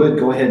if you would,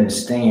 go ahead and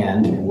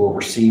stand and we'll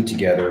receive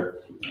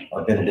together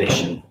our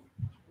benediction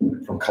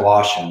from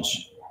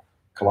Colossians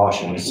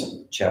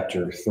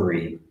chapter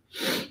 3,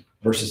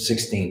 verses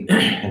 16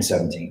 and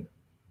 17.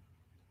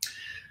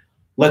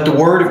 Let the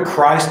word of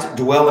Christ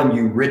dwell in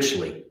you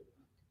richly,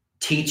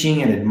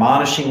 teaching and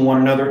admonishing one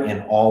another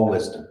in all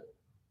wisdom,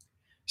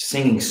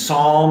 singing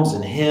psalms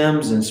and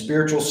hymns and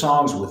spiritual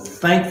songs with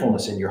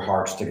thankfulness in your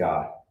hearts to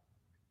God.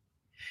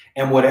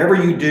 And whatever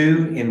you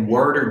do in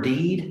word or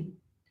deed,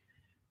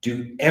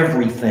 do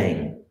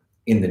everything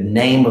in the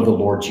name of the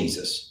Lord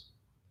Jesus,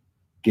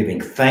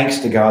 giving thanks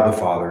to God the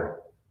Father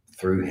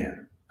through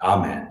him.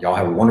 Amen. Y'all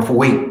have a wonderful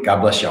week.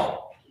 God bless y'all.